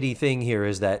 the shitty thing here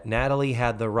is that Natalie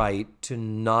had the right to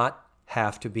not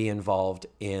have to be involved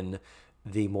in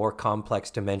the more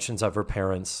complex dimensions of her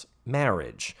parents'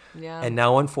 marriage. Yeah. And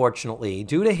now, unfortunately,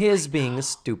 due to his being a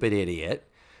stupid idiot,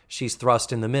 she's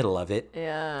thrust in the middle of it.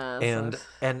 Yeah.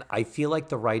 And I feel like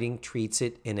the writing treats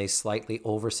it in a slightly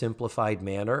oversimplified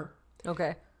manner.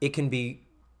 Okay. It can be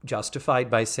justified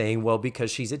by saying, well, because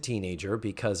she's a teenager,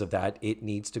 because of that, it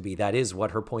needs to be. That is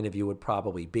what her point of view would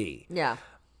probably be. Yeah.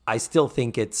 I still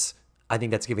think I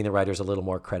think that's giving the writers a little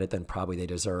more credit than probably they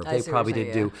deserve. I They see what probably you're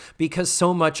did saying, do. Because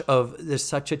so much of there's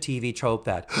such a TV trope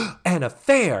that an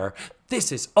affair,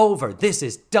 this is over, this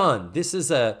is done. This is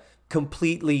a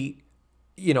completely,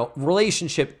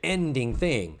 relationship ending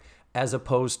thing, as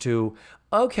opposed to,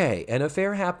 okay, an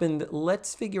affair happened.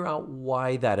 Let's figure out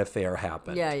why that affair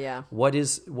happened. Yeah. What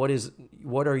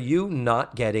are you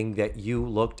not getting that you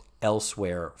looked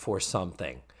elsewhere for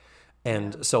something?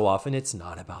 And so often it's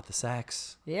not about the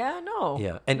sex. Yeah, no.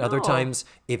 Yeah. And other times,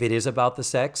 if it is about the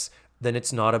sex, then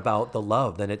it's not about the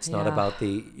love. Then it's not about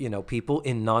the, people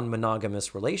in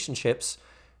non-monogamous relationships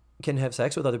can have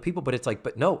sex with other people, but it's like,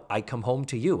 but no, I come home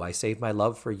to you. I save my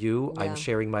love for you. Yeah. I'm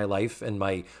sharing my life and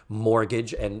my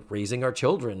mortgage and raising our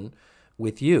children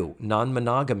with you.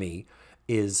 Non-monogamy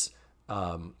is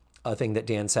a thing that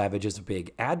Dan Savage is a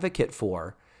big advocate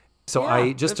for. So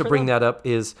Yeah, just good to for bring them. that up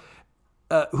is,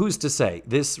 who's to say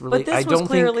this really? But this was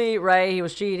clearly right. He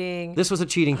was cheating. This was a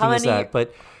cheating How thing, is many- that?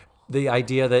 But the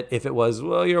idea that if it was,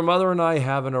 well, your mother and I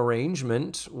have an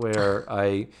arrangement where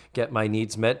I get my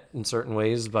needs met in certain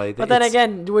ways by. But then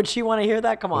again, would she want to hear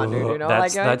that? Come on, dude.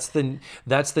 That's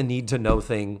the need to know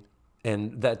thing,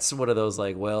 and that's one of those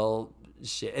like, well,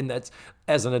 shit. And that's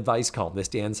as an advice column. This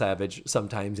Dan Savage,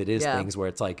 sometimes it is things where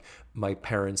it's like, my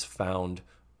parents found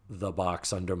the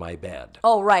box under my bed.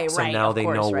 Oh, right. So now of they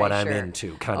course, know right, what I'm sure.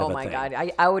 into, kind of a thing. Oh my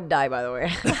God. I would die, by the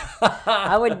way.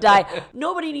 I would die.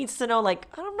 Nobody needs to know, like,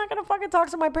 I'm not going to fucking talk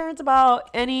to my parents about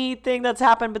anything that's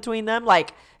happened between them.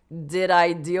 Like, did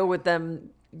I deal with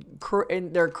them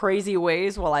in their crazy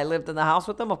ways while I lived in the house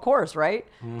with them? Of course, right?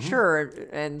 Sure.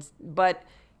 But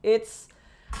it's,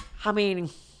 I mean,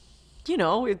 I'm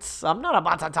not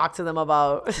about to talk to them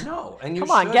about. No, and you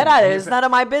Come on, should. get out of it. It's none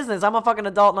of my business. I'm a fucking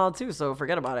adult now too, so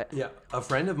forget about it. Yeah, a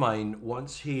friend of mine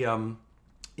once he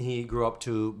grew up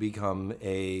to become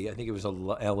I think it was a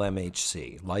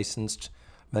LMHC, licensed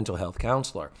mental health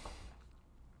counselor.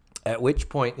 At which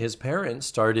point his parents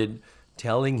started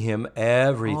telling him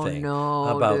everything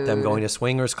about them dude. going to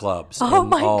swingers clubs Oh and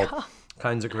my all God.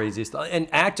 kinds of crazy stuff, and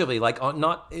actively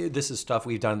this is stuff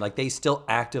we've done, like they still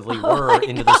actively were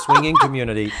into the swinging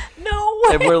community. No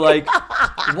way. And we're like,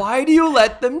 why do you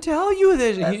let them tell you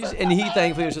this? And he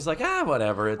thankfully was just like,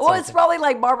 whatever. It's Well, like, it's probably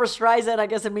like Barbara Streisand, I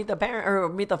guess, in Meet the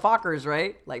Fockers,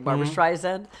 right? Like Barbara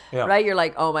Streisand, Yeah. right? You're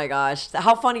like, oh my gosh,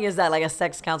 how funny is that? Like a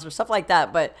sex counselor, stuff like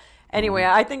that. But anyway,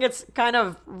 I think it's kind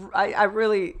of,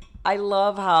 I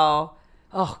love how.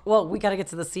 Oh, well, we got to get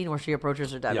to the scene where she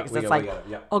approaches her dad, Yeah, because we that's got- like, we got it,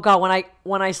 yeah. oh God,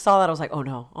 when I saw that, I was like, oh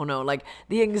no, like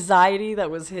the anxiety that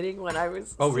was hitting when I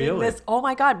was seeing really? this. Oh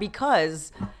my God,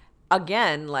 because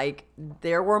again, like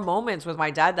there were moments with my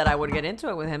dad that I would get into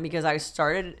it with him because I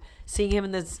started seeing him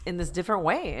in this different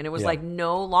way, and it was Yeah. like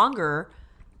no longer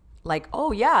like,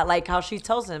 oh yeah, like how she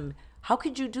tells him, how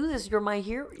could you do this? You're my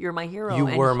hero. You're my hero. You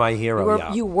And were my hero, You were,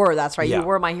 yeah. you were, that's right. Yeah. You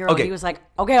were my hero. Okay. And he was like,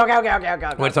 okay. We're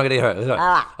talking to her.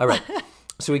 Ah. All right.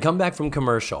 So we come back from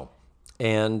commercial,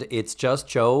 and it's just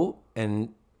Joe and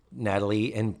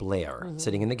Natalie and Blair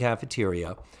sitting in the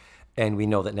cafeteria, and we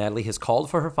know that Natalie has called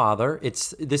for her father.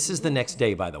 This is the next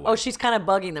day, by the way. Oh, she's kind of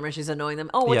bugging them, or she's annoying them.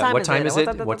 Oh, what Yeah, time what is time it? is What it?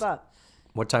 da- da- da- da.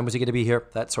 What time was he going to be here?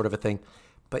 That sort of a thing.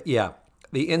 But yeah,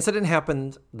 the incident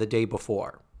happened the day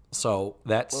before. So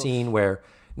that scene where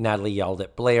Natalie yelled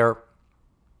at Blair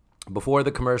before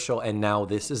the commercial, and now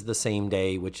this is the same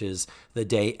day, which is the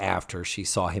day after she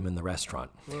saw him in the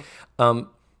restaurant.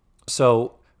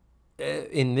 So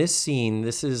in this scene,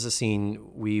 this is a scene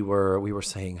we were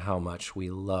saying how much we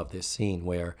love this scene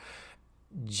where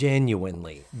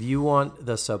genuinely you want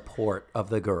the support of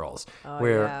the girls,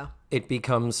 where it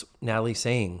becomes Natalie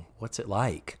saying, "What's it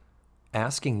like?"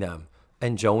 Asking them.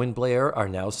 And Joe and Blair are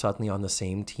now suddenly on the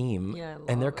same team,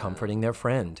 and they're comforting their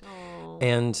friend.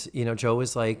 And, Joe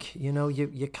is like,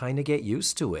 you kind of get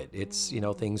used to it. It's,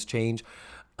 things change.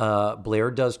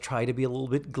 Blair does try to be a little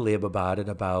bit glib about it,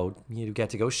 about you get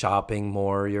to go shopping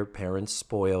more, your parents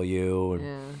spoil you,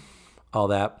 and all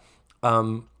that.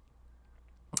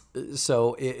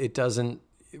 So it doesn't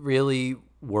really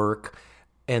work.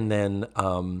 And then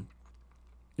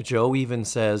Joe even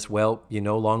says, well, you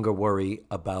no longer worry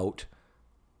about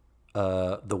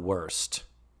the worst.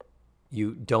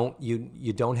 You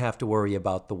don't have to worry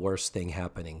about the worst thing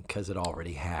happening because it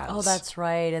already has. Oh, that's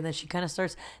right. And then she kind of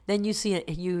starts. Then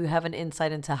you have an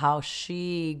insight into how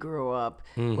she grew up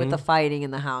with the fighting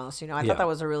in the house. I thought that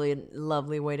was a really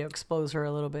lovely way to expose her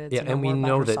a little bit. Yeah, and we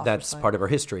know that that's part of her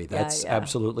history. That's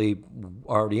absolutely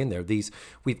already in there.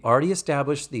 We've already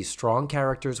established these strong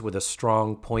characters with a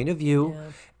strong point of view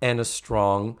and a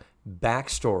strong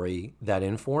backstory that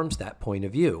informs that point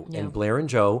of view. Yeah. And Blair and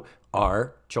Joe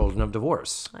are children of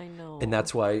divorce. I know. And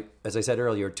that's why, as I said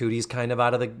earlier, Tootie's kind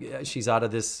of she's out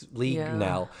of this league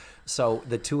now. So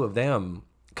the two of them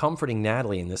comforting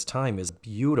Natalie in this time is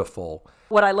beautiful.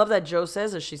 What I love that Joe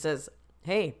says is she says,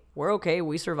 hey, we're okay.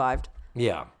 We survived.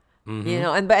 Yeah.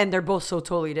 Mm-hmm. And they're both so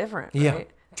totally different. Right? Yeah.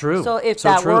 True. So if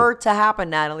that were to happen,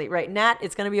 Natalie, right? Nat,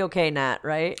 it's going to be okay, Nat,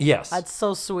 right? Yes. That's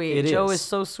so sweet. Joe is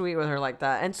so sweet with her like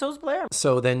that. And so's Blair.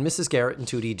 So then Mrs. Garrett and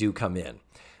Tootie do come in.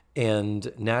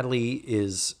 And Natalie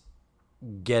is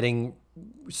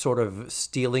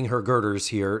stealing her girders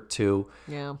here to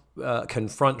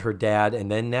confront her dad.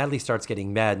 And then Natalie starts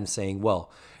getting mad and saying,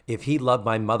 well, if he loved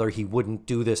my mother, he wouldn't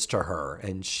do this to her.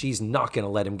 And she's not going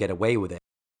to let him get away with it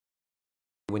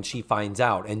when she finds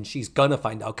out. And she's going to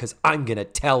find out because I'm going to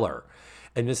tell her.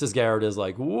 And Mrs. Garrett is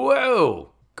like,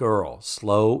 whoa, girl,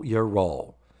 slow your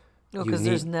roll. No, because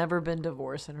there's never been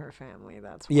divorce in her family.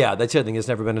 That's why. Yeah, that's the other thing. There's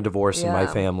never been a divorce in my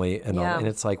family. And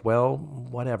it's like, well,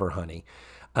 whatever, honey.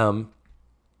 So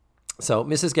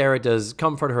Mrs. Garrett does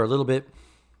comfort her a little bit.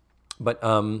 But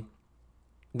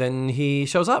then he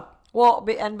shows up. Well,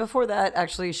 and before that,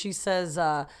 actually, she says,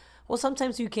 well,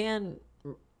 sometimes you can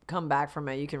come back from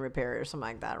it. You can repair it or something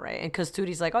like that, right? And because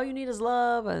Tootie's like, all you need is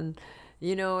love. And...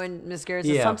 and Miss Garrett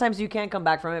says, sometimes you can't come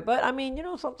back from it. But,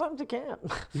 sometimes you can.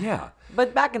 Yeah.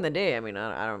 But back in the day, I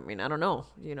don't know,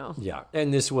 Yeah.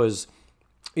 And this was,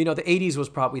 the 80s was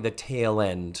probably the tail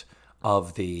end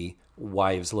of the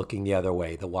wives looking the other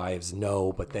way. The wives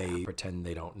know, but they pretend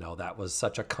they don't know. That was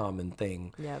such a common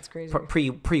thing. Yeah, it's crazy.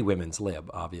 Pre-women's lib,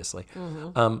 obviously.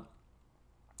 Mm-hmm.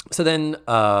 So then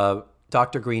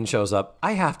Dr. Green shows up.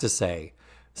 I have to say,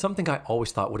 something I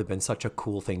always thought would have been such a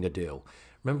cool thing to do.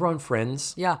 Remember on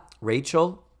Friends? Yeah.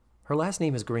 Rachel, her last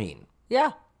name is Green.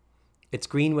 Yeah. It's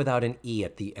Green without an E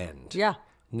at the end. Yeah.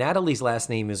 Natalie's last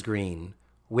name is Green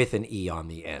with an E on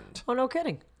the end. Oh, no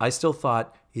kidding. I still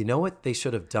thought, you know what they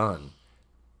should have done?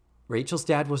 Rachel's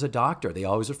dad was a doctor. They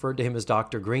always referred to him as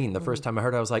Dr. Green. The first time I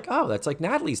heard it, I was like, oh, that's like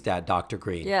Natalie's dad, Dr.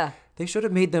 Green. Yeah. They should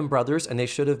have made them brothers, and they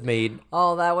should have made...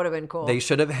 Oh, that would have been cool. They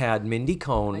should have had Mindy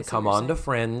Cohn come on to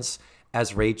Friends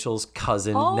as Rachel's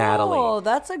cousin, Natalie. Oh,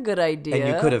 that's a good idea.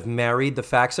 And you could have married the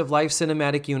Facts of Life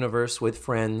cinematic universe with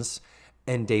Friends,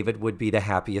 and David would be the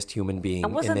happiest human being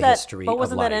in the history of life. But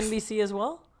wasn't that NBC as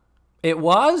well? It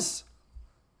was.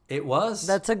 It was.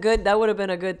 That would have been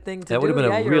a good thing to do. That would have been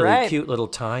a really cute little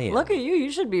tie-in. Look at you.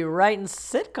 You should be writing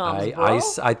sitcoms, bro.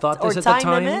 I thought this or at the time.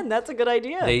 Tying them in. That's a good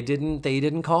idea. They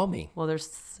didn't call me. Well, they're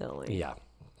silly. Yeah.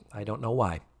 I don't know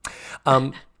why.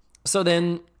 So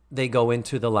then they go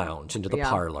into the lounge, into the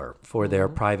parlor for their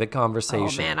private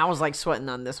conversation. Oh man, I was like sweating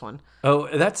on this one. Oh,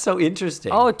 that's so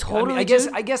interesting. Oh, totally. I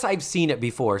guess I've seen it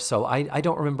before, so I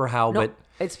don't remember how, but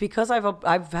it's because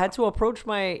I've had to approach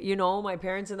my my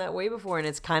parents in that way before, and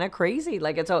it's kind of crazy.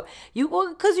 Like because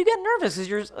you get nervous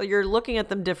because you're looking at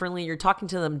them differently, you're talking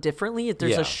to them differently.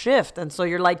 There's a shift, and so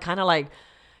you're like kind of like.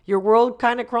 Your world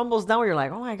kind of crumbles down where you're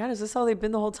like, oh my God, is this how they've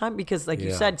been the whole time? Because like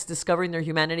you said, it's discovering their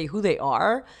humanity, who they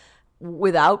are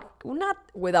not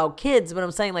without kids, but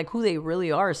I'm saying like who they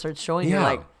really are starts showing you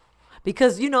like,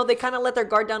 because, they kind of let their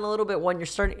guard down a little bit when you're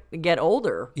starting to get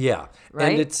older. Yeah.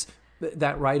 Right? And it's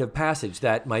that rite of passage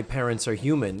that my parents are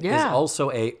human is also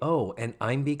and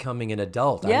I'm becoming an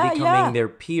adult. I'm becoming their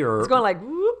peer. It's going like,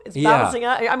 whoop. It's Yeah. balancing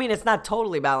out. I mean, it's not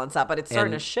totally balanced out, but it's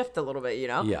starting to And- shift a little bit, you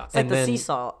know? Yeah. It's like And the then-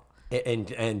 seesaw.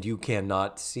 And you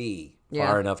cannot see Yeah.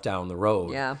 far enough down the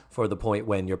road Yeah. for the point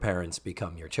when your parents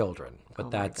become your children. But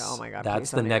Oh my God. that's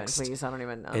Please the don't even- next please, I don't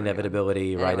even.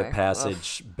 inevitability, rite Anyway, of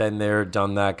passage. Been there,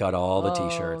 done that, got all the Oh,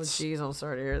 T-shirts. jeez, I'm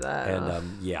sorry to hear that.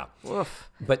 And yeah, Oof.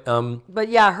 but But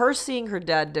yeah, her seeing her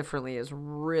dad differently is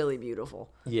really beautiful.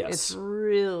 Yes. It's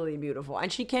really beautiful.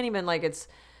 And she can't even, like,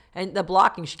 and the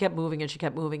blocking, she kept moving and she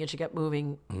kept moving and she kept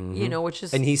moving, you know, which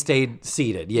is. and he stayed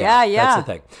seated. Yeah, Yeah, that's yeah. the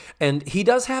thing. And he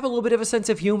does have a little bit of a sense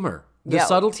of humor. The Yeah,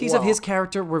 subtleties of well- his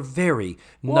character were very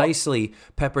nicely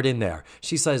peppered in there.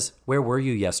 She says, "Where were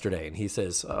you yesterday?" And he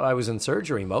says, "Oh, I was in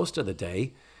surgery most of the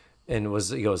day." And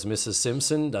he goes, "Mrs.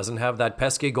 Simpson doesn't have that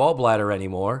pesky gallbladder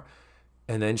anymore."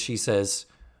 And then she says,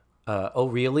 "Oh,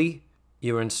 really?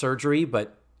 You were in surgery,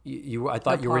 but I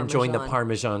thought you were enjoying the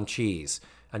Parmesan cheese."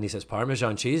 And he says,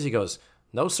 "Parmesan cheese?" He goes,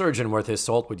 "No surgeon worth his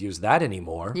salt would use that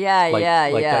anymore." Yeah, like yeah.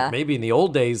 that maybe in the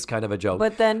old days kind of a joke.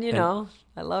 But then, you know,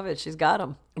 I love it. She's got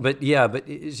him. But yeah,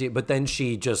 but then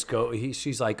she just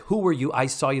she's like, "Who were you? I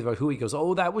saw you." Who? He goes,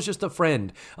 "Oh, that was just a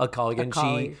friend, a colleague." And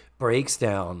colleague. she breaks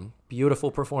down.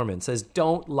 Beautiful performance. Says,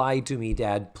 "Don't lie to me,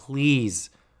 Dad. Please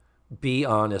be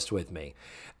honest with me."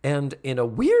 And in a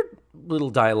weird little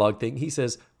dialogue thing, he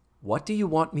says, "What do you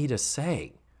want me to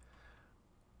say?"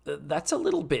 That's a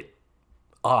little bit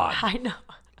odd. I know.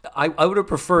 I would have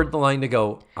preferred the line to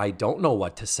go, "I don't know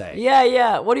what to say." Yeah,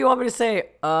 yeah. What do you want me to say?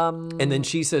 And then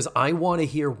she says, "I want to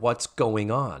hear what's going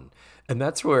on." And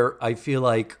that's where I feel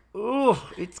like, oh,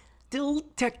 it's still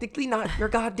technically not your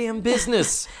goddamn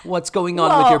business what's going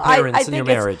on with your parents and your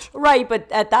marriage. Right, but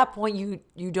at that point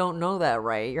you don't know that,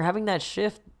 right? You're having that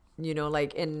shift, you know,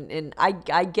 like and I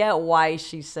get why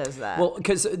she says that. Well,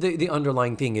 because the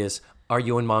underlying thing is, are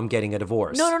you and mom getting a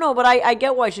divorce? No, but I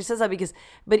get why she says that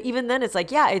but even then it's like,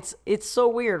 yeah, it's so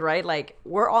weird, right? Like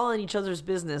we're all in each other's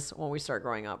business when we start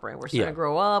growing up, right? We're starting to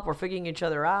grow up, we're figuring each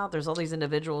other out. There's all these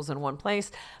individuals in one place.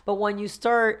 But when you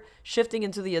start shifting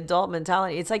into the adult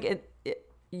mentality, it's like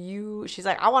she's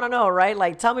like, I want to know, right?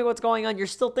 Like, tell me what's going on. You're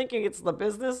still thinking it's the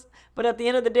business, but at the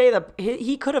end of the day,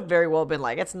 he could have very well been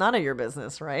like, it's none of your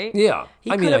business, right? Yeah.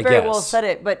 He I could mean, have I very guess. well said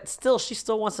it, but still, she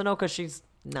still wants to know because she's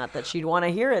not that she'd want to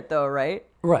hear it though, right?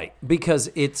 Right. Because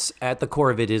it's at the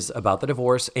core of it is about the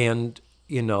divorce. And,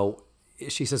 you know,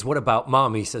 she says, "What about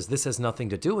mom?" He says, "This has nothing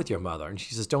to do with your mother." And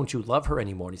she says, "Don't you love her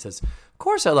anymore?" And he says, "Of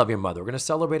course I love your mother. We're going to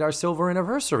celebrate our silver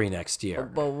anniversary next year."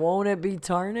 But won't it be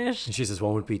tarnished? And she says,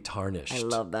 "Won't it be tarnished?" I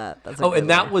love that. That's a Oh, good and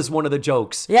that one. was one of the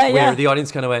jokes. Yeah, where yeah. the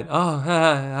audience kind of went, "Oh,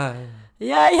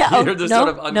 Yeah. You're just sort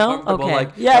of uncomfortable. Okay.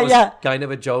 Like, yeah, that was yeah. kind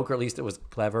of a joke, or at least it was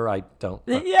clever. I don't.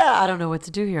 Yeah, I don't know what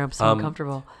to do here. I'm so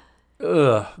uncomfortable.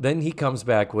 Then he comes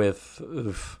back with,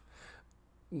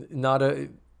 not a.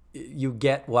 You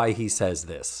get why he says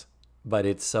this, but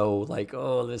it's so like,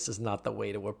 oh, this is not the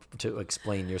way to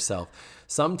explain yourself.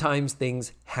 Sometimes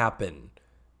things happen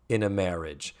in a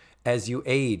marriage. As you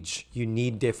age, you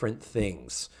need different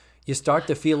things. You start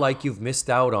to feel like you've missed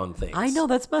out on things. I know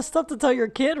that's messed up to tell your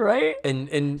kid, right? And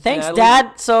Thanks, Natalie-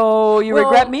 Dad. So you Well,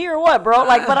 regret me or what, bro?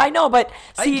 Like, but I know, but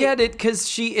see, I get it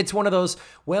because it's one of those,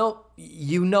 well,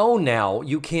 you know now,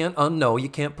 you can't unknow, you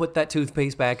can't put that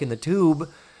toothpaste back in the tube.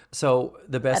 So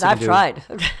the best and you I've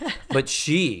can do, tried. but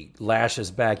she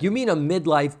lashes back. You mean a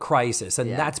midlife crisis, and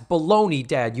Yeah. that's baloney,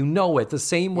 Dad. You know it. The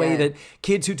same way Yeah. that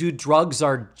kids who do drugs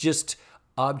are just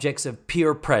objects of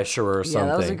peer pressure or something.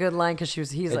 Yeah, that was a good line because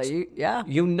he's like, yeah.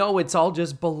 You know it's all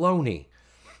just baloney.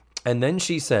 And then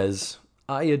she says,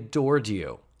 "I adored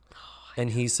you."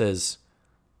 And he says,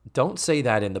 "Don't say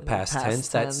that in the past tense.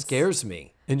 That tense. scares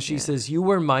me." And she says, "You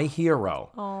were my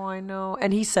hero." Oh, I know.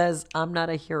 And he says, I'm not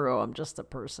a hero. I'm just a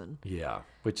person. Yeah,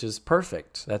 which is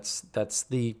perfect. That's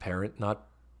the parent not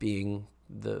being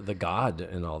the god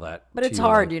and all that. But it's to,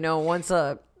 hard, you know, once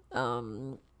a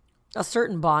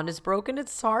certain bond is broken,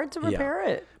 it's hard to Yeah. repair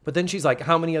it. But then she's like,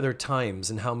 "How many other times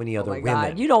and how many other Oh my women?"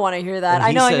 God, you don't want to hear that. And I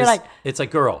he know, and you're says- like, it's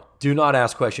like, "Girl, do not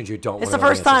ask questions you don't It's want the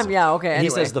first answers time. to." Yeah, okay, And he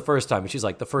anyway. says the first time, and she's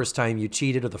like, "The first time you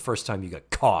cheated or the first time you got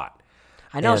caught?"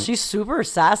 I know, And- she's super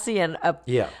sassy and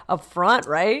Yeah. upfront,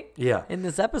 right? Yeah. In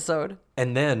this episode.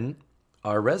 And then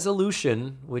our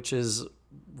resolution, which is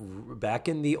back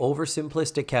in the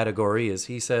oversimplistic category, is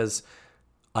he says,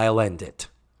 "I'll end it."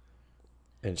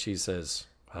 And she says,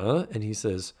 "Huh?" And he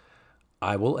says,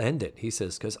 "I will end it." He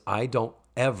says, "Because I don't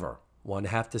ever want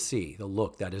to have to see the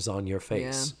look that is on your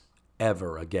face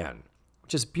ever again,"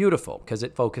 which is beautiful because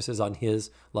it focuses on his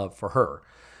love for her.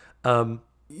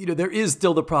 You know, there is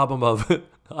still the problem of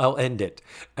I'll end it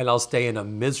and I'll stay in a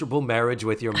miserable marriage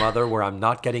with your mother where I'm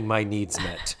not getting my needs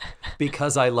met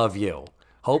because I love you.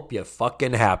 Hope you're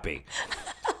fucking happy.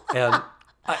 And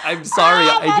I'm sorry,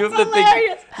 I do have to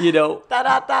hilarious. think, you know, Da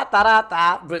da da da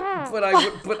da.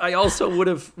 but I also would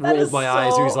have rolled is my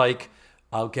eyes. so- He was like,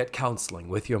 "I'll get counseling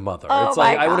with your mother." Oh It's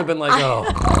my like I would have God. been like,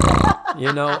 "Oh,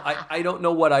 you know, I don't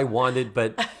know what I wanted,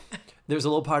 but there's a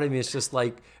little part of me. It's just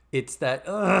like it's that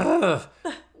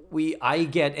I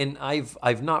get, and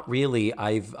I've not really.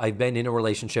 I've been in a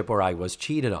relationship where I was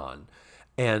cheated on,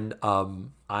 and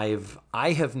I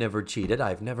have never cheated.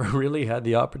 I've never really had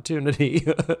the opportunity.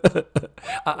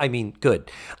 I mean, good.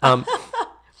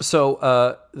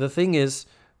 So the thing is,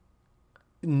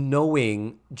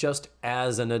 knowing just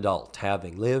as an adult,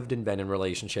 having lived and been in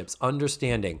relationships,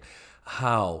 understanding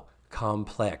how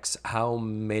complex, how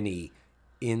many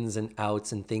ins and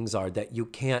outs and things are that you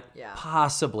can't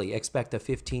possibly expect a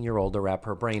 15-year-old to wrap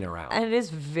her brain around. And it is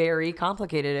very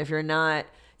complicated if you're not,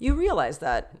 you realize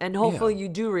that. And hopefully you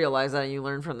do realize that and you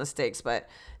learn from mistakes, but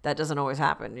that doesn't always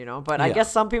happen, you know? But I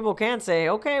guess some people can say,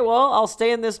 okay, well, I'll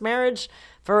stay in this marriage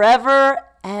forever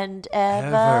and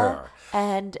ever.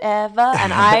 And ever.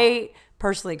 And I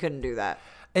personally couldn't do that.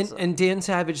 And Dan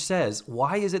Savage says,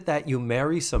 why is it that you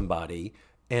marry somebody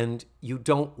and you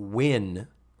don't win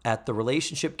at the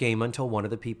relationship game until one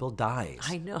of the people dies?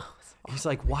 I know. He's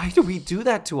like, why do we do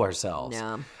that to ourselves?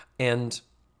 Yeah. And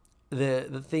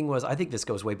the thing was, I think this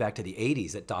goes way back to the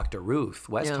 80s, that Dr. Ruth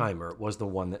Westheimer was the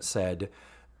one that said,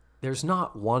 there's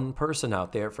not one person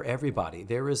out there for everybody.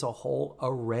 There is a whole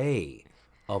array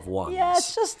of ones. Yeah,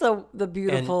 it's just the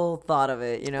beautiful thought of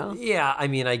it, you know? Yeah, I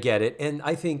mean, I get it. And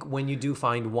I think when you do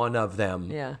find one of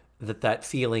them, that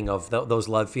feeling of those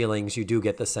love feelings, you do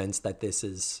get the sense that this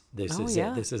is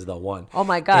it. This is the one. Oh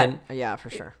my God. Yeah, for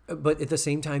sure. But at the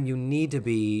same time, you need to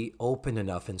be open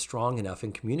enough and strong enough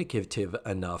and communicative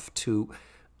enough to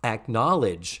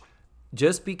acknowledge,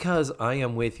 just because I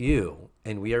am with you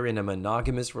and we are in a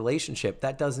monogamous relationship,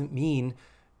 that doesn't mean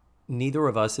neither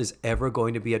of us is ever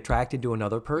going to be attracted to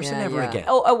another person ever again.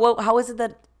 Oh, well, how is it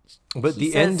that? But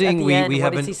the says ending, at the we end,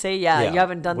 haven't. What does he say? Yeah, you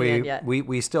haven't done the end yet.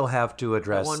 We still have to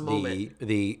address one moment.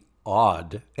 the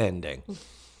odd ending.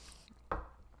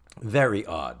 Very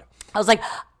odd. I was like,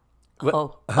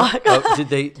 oh. Oh,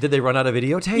 did they run out of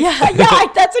videotape? Yeah,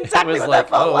 that's exactly It was what like, that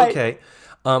felt oh, like. okay.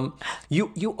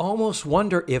 You almost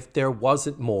wonder if there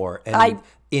wasn't more, and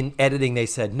in editing they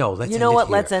said, no, let's. You know end it what?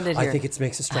 here. Let's end it I here. think it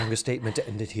makes a stronger statement to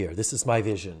end it here. This is my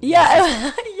vision.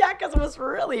 Yeah, yeah, because it was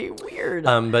really weird.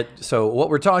 But so what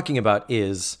we're talking about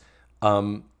is,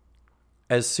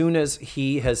 as soon as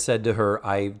he has said to her,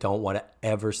 I don't want to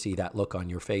ever see that look on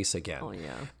your face again. Oh,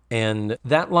 yeah. And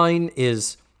that line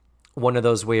is one of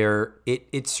those where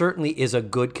it certainly is a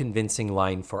good convincing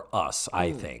line for us,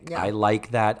 I think. yeah. I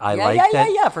like that. I Yeah, like yeah,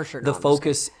 that. yeah, for sure. No, The I'm just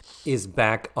focus is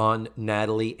back on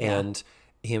Natalie and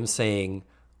him saying,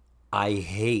 I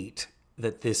hate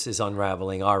that this is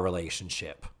unraveling our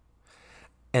relationship.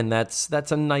 And that's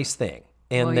a nice thing.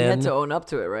 And well, then you had to own up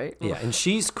to it, right? yeah, and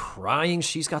she's crying.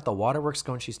 She's got the waterworks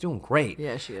going. She's doing great.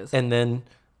 Yeah, she is. And then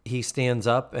he stands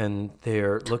up and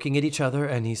they're looking at each other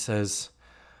and he says,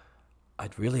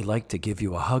 I'd really like to give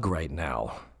you a hug right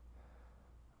now,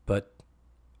 but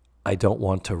I don't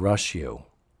want to rush you.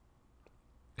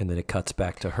 And then it cuts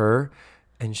back to her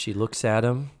and she looks at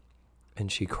him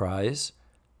and she cries.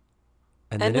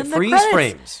 And then it the freeze credits.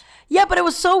 frames. Yeah, but it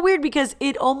was so weird because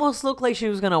it almost looked like she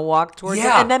was going to walk towards it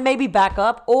Yeah. and then maybe back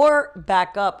up.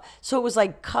 So it was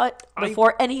like cut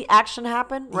before any action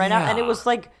happened right out. And it Yeah.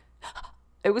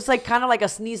 was like kind of like a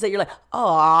sneeze that you're like,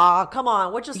 oh, come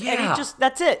on. What just, and Yeah. he just,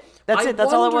 that's it. That's it.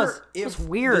 That's all it was. It was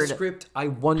weird. I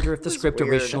wonder if the script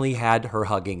weird. originally had her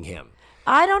hugging him.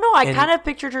 I don't know. I kind of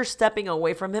pictured her stepping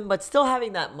away from him, but still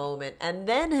having that moment, and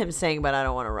then him saying, "But I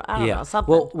don't want to." I don't know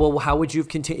something. Well, how would you have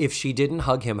continued if she didn't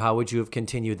hug him? How would you have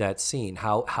continued that scene?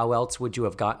 How else would you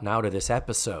have gotten out of this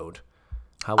episode?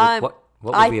 How would, what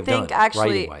would we have done?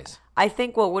 Writing-wise? I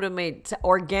think what would have made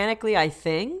organically. I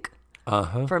think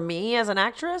for me as an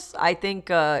actress, I think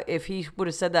if he would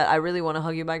have said that, I really want to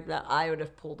hug you back, that I would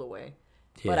have pulled away.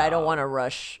 But I don't want to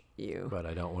rush you. But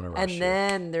I don't want to rush And you.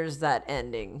 then there's that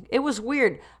ending. It was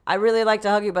weird. I really like to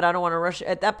hug you, but I don't want to rush you.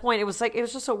 At that point, it was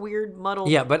just a weird muddled.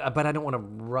 Yeah, but I don't want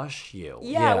to rush you.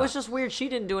 Yeah, it was just weird. She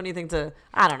didn't do anything to.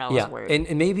 I don't know. It was weird.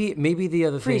 And maybe the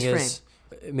other Freeze thing is,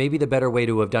 maybe the better way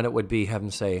to have done it would be have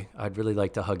him say, "I'd really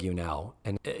like to hug you now,"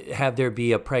 and have there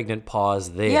be a pregnant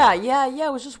pause there. Yeah.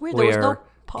 It was just weird. There was no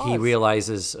pause. He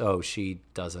realizes, oh, she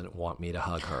doesn't want me to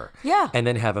hug her. Yeah. And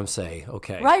then have him say,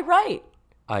 okay. Right.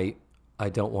 I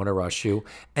don't want to rush you.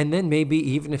 And then maybe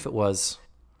even if it was,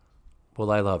 well,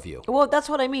 I love you. Well, that's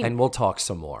what I mean. And we'll talk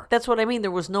some more. That's what I mean.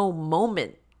 There was no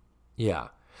moment Yeah.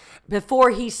 before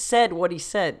he said what he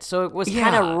said. So it was kind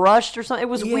Yeah. of rushed or something. It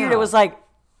was weird. Yeah. It was like,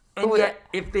 And yet,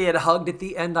 if they had hugged at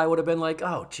the end, I would have been like,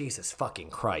 oh, Jesus fucking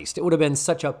Christ. It would have been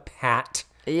such a pat.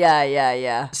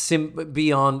 Yeah.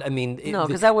 Beyond, I mean... No,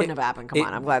 because that wouldn't have happened. Come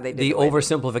on, I'm glad they did the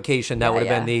oversimplification, that would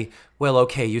have been well,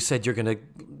 okay, you said you're going to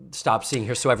stop seeing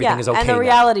her, so everything is okay and the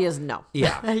reality is no.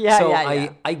 Yeah.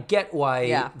 I get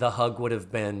why the hug would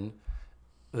have been...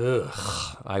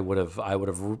 Ugh, I would have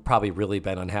probably really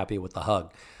been unhappy with the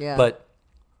hug. Yeah. But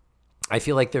I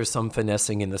feel like there's some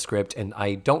finessing in the script, and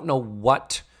I don't know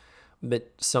what, but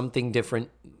something different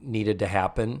needed to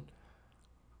happen.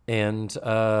 And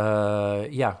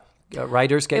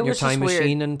writers, get in your time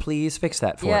machine and please fix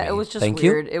that for me. Yeah, it was just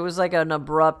weird. It was like an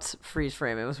abrupt freeze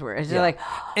frame. It was weird. It's like,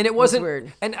 and it wasn't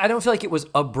weird. And I don't feel like it was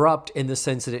abrupt in the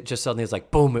sense that it just suddenly was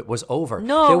like, boom, it was over.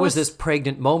 No, there was this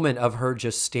pregnant moment of her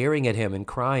just staring at him and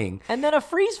crying. And then it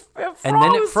froze. And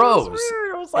then it froze. It was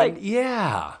weird. It was like,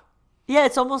 yeah,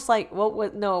 it's almost like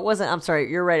no, it wasn't. I'm sorry,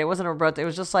 you're right. It wasn't abrupt. It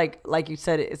was just like you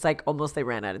said. It's like almost they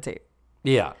ran out of tape.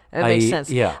 Yeah, it makes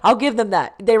sense. Yeah, I'll give them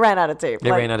that. They ran out of tape.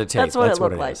 They ran out of tape. That's what it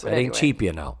looked like. It ain't cheap,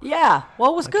 you know. Yeah.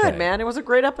 Well, it was good, man. It was a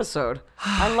great episode.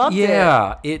 I loved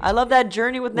it. I love that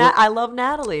journey with Nat. I love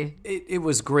Natalie. It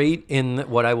was great in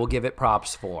what I will give it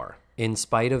props for. In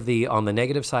spite of on the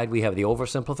negative side, we have the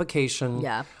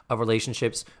oversimplification of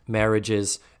relationships,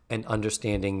 marriages, and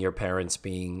understanding your parents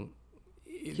being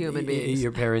human beings.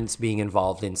 Your parents being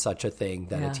involved in such a thing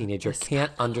that a teenager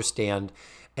can't understand.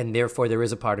 And therefore, there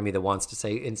is a part of me that wants to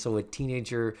say, and so a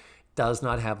teenager does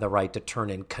not have the right to turn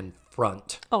and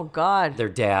confront their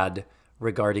dad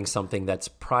regarding something that's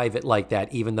private like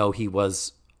that, even though he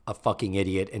was a fucking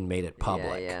idiot and made it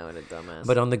public. Yeah, what a dumbass.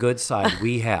 But on the good side,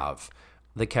 we have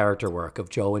the character work of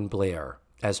Joe and Blair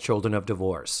as children of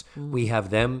divorce. We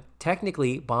have them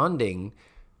technically bonding.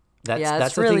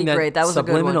 That's the really thing that great. That was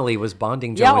subliminally was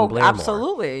bonding Joe and Blair more.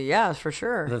 Absolutely. Yeah, for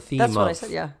sure. That's what I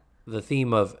said, The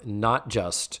theme of not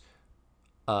just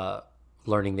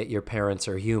learning that your parents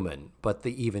are human, but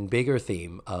the even bigger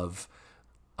theme of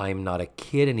I'm not a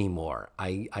kid anymore.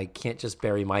 I can't just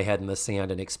bury my head in the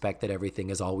sand and expect that everything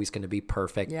is always going to be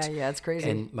perfect. Yeah, it's crazy.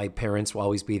 And my parents will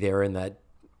always be there, and that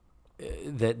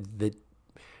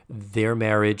their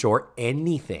marriage or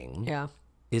anything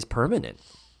is permanent.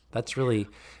 That's really,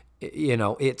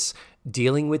 it's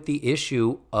dealing with the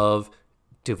issue of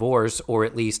divorce or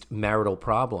at least marital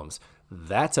problems.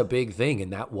 That's a big thing,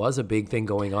 and that was a big thing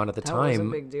going on at the time. Was a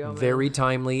big deal, man. Very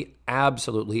timely,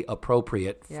 absolutely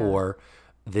appropriate for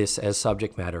this as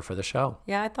subject matter for the show.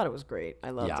 Yeah, I thought it was great. I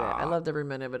loved it. I loved every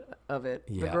minute of it.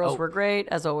 Yeah. The girls were great,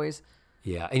 as always.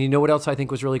 Yeah, and you know what else I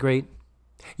think was really great?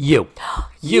 You,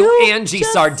 Angie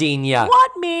Sardinia.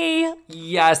 What, me?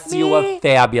 Yes, you were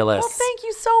fabulous. Well, thank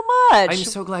you so much. I'm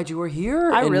so glad you were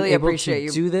here. I and really able appreciate to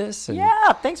you. Do this. And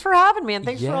thanks for having me, and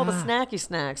thanks for all the snacky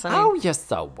snacks. You're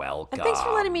so welcome. And thanks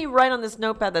for letting me write on this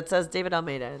notepad that says David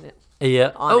Almeida in it.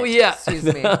 Yeah. Excuse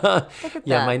me. Look at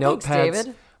that. My notepads. Thanks,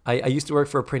 David. I used to work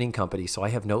for a printing company, so I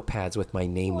have notepads with my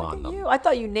name on them. I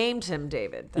thought you named him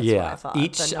David. That's what I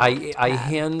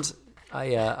thought.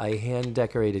 I hand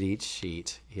decorated each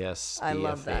sheet. Yes, I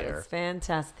love that. It's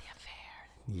fantastic. The affair.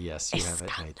 Yes, you have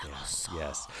it right there.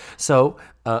 Yes. So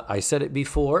I said it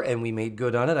before, and we made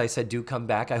good on it. I said, "Do come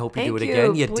back." I hope you do it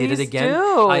again. You did it again.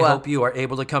 I hope you are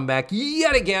able to come back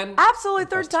yet again. Absolutely,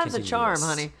 third time's a charm,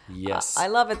 honey. Yes, I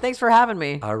love it. Thanks for having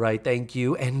me. All right, thank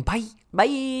you, and bye.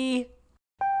 Bye.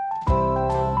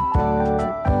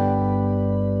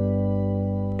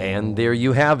 And there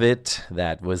you have it.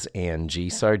 That was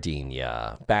Angie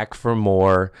Sardinia. Back for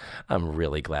more. I'm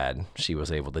really glad she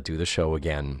was able to do the show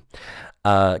again.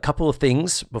 A couple of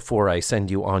things before I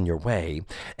send you on your way.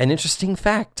 An interesting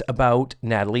fact about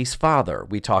Natalie's father.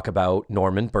 We talk about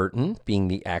Norman Burton being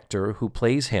the actor who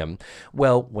plays him.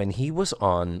 Well, when he was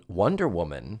on Wonder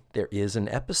Woman, there is an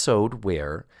episode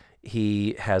where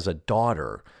he has a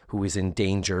daughter who is in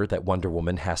danger that Wonder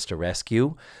Woman has to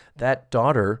rescue. That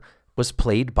daughter was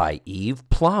played by Eve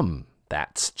Plum.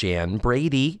 That's Jan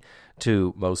Brady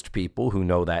to most people who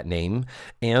know that name.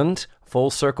 And full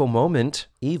circle moment,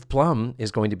 Eve Plum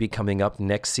is going to be coming up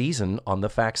next season on The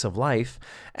Facts of Life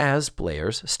as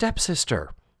Blair's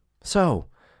stepsister. So,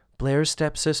 Blair's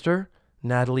stepsister,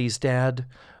 Natalie's dad,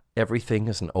 everything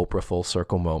is an Oprah full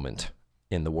circle moment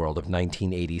in the world of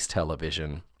 1980s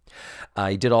television.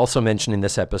 I did also mention in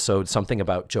this episode something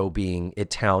about Joe being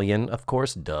Italian. Of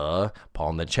course, duh.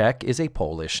 Paul Nacek is a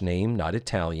Polish name, not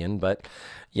Italian, but,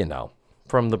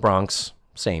 from the Bronx,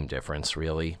 same difference,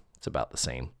 really. It's about the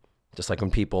same. Just like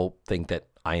when people think that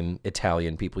I'm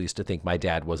Italian, people used to think my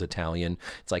dad was Italian.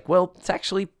 It's like, well, it's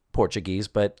actually Portuguese,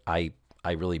 but I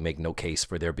really make no case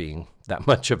for there being that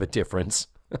much of a difference.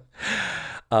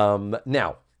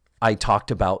 Now, I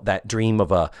talked about that dream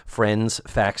of a Friends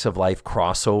Facts of Life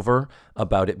crossover,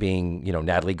 about it being,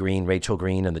 Natalie Green, Rachel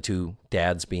Green, and the two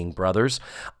dads being brothers.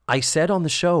 I said on the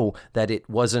show that it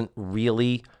wasn't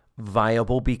really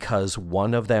viable because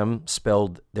one of them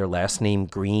spelled their last name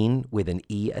Green with an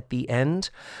E at the end.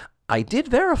 I did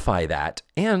verify that,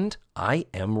 and I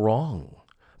am wrong.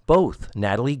 Both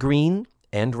Natalie Green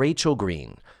and Rachel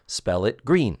Green spell it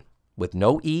green with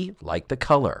no E like the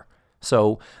color.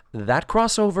 So that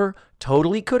crossover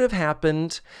totally could have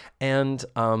happened. And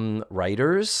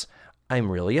writers,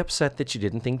 I'm really upset that you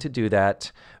didn't think to do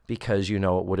that, because it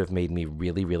would have made me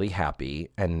really, really happy.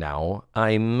 And now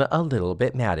I'm a little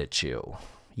bit mad at you.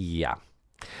 Yeah.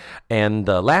 And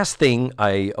the last thing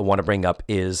I want to bring up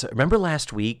is, remember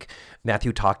last week,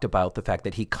 Matthew talked about the fact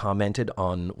that he commented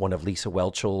on one of Lisa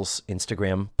Whelchel's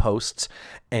Instagram posts,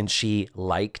 and she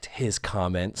liked his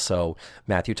comment. So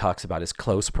Matthew talks about his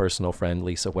close personal friend,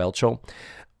 Lisa Whelchel.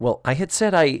 Well, I had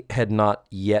said I had not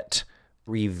yet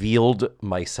revealed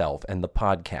myself and the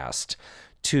podcast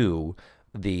to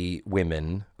the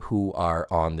women who are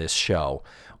on this show.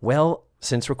 Well,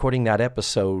 since recording that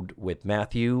episode with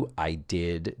Matthew, I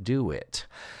did do it.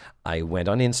 I went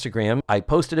on Instagram. I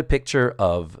posted a picture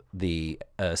of the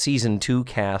season 2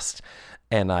 cast,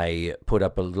 and I put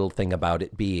up a little thing about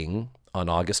it being, on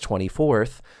August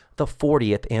 24th, the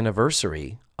 40th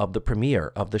anniversary of the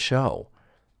premiere of the show.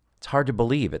 It's hard to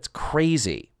believe. It's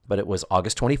crazy. But it was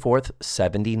August 24th,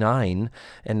 1979,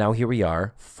 and now here we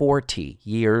are, 40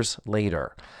 years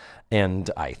later. And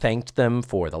I thanked them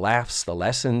for the laughs, the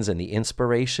lessons, and the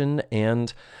inspiration.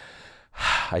 And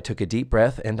I took a deep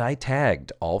breath and I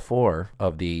tagged all 4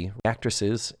 of the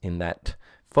actresses in that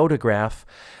photograph.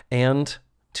 And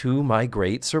to my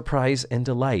great surprise and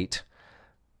delight,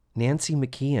 Nancy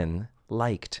McKeon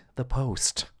liked the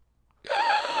post.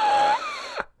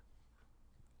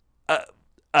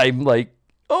 I'm like,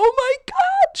 oh my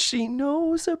God, she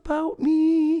knows about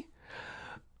me.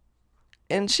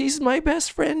 And she's my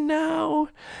best friend now.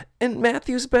 And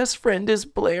Matthew's best friend is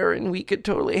Blair, and we could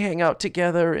totally hang out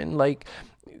together and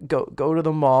go to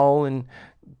the mall and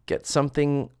get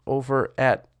something over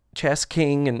at Chess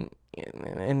King. And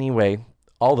anyway,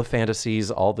 all the fantasies,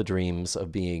 all the dreams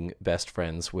of being best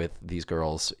friends with these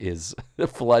girls is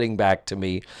flooding back to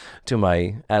me, to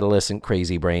my adolescent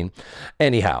crazy brain.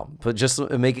 Anyhow, but just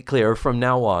to make it clear, from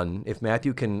now on, if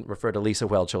Matthew can refer to Lisa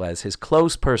Whelchel as his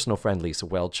close personal friend Lisa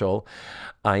Whelchel,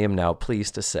 I am now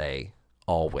pleased to say,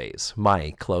 always,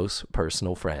 my close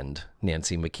personal friend,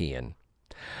 Nancy McKeon.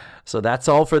 So that's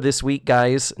all for this week,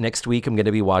 guys. Next week, I'm going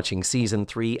to be watching Season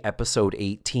 3, Episode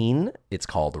 18. It's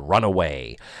called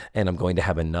Runaway, and I'm going to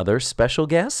have another special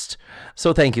guest.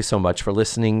 So thank you so much for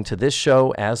listening to this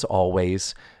show, as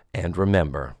always. And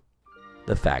remember,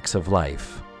 the facts of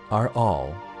life are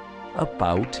all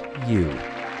about you.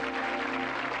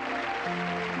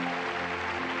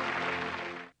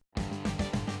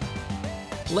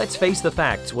 Let's Face the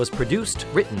Facts was produced,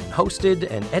 written,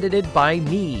 hosted, and edited by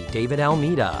me, David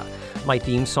Almeida. My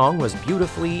theme song was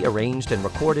beautifully arranged and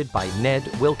recorded by Ned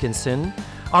Wilkinson.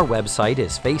 Our website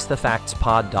is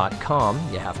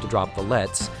facethefactspod.com. You have to drop the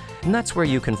let's. And that's where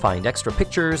you can find extra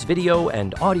pictures, video,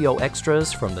 and audio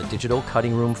extras from the digital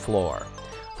cutting room floor.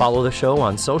 Follow the show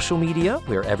on social media.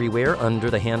 We're everywhere under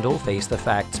the handle Face the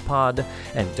Facts Pod.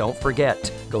 And don't forget,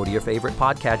 go to your favorite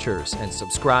podcatchers and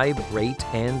subscribe, rate,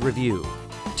 and review.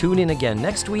 Tune in again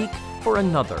next week for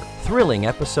another thrilling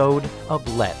episode of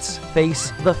Let's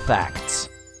Face the Facts.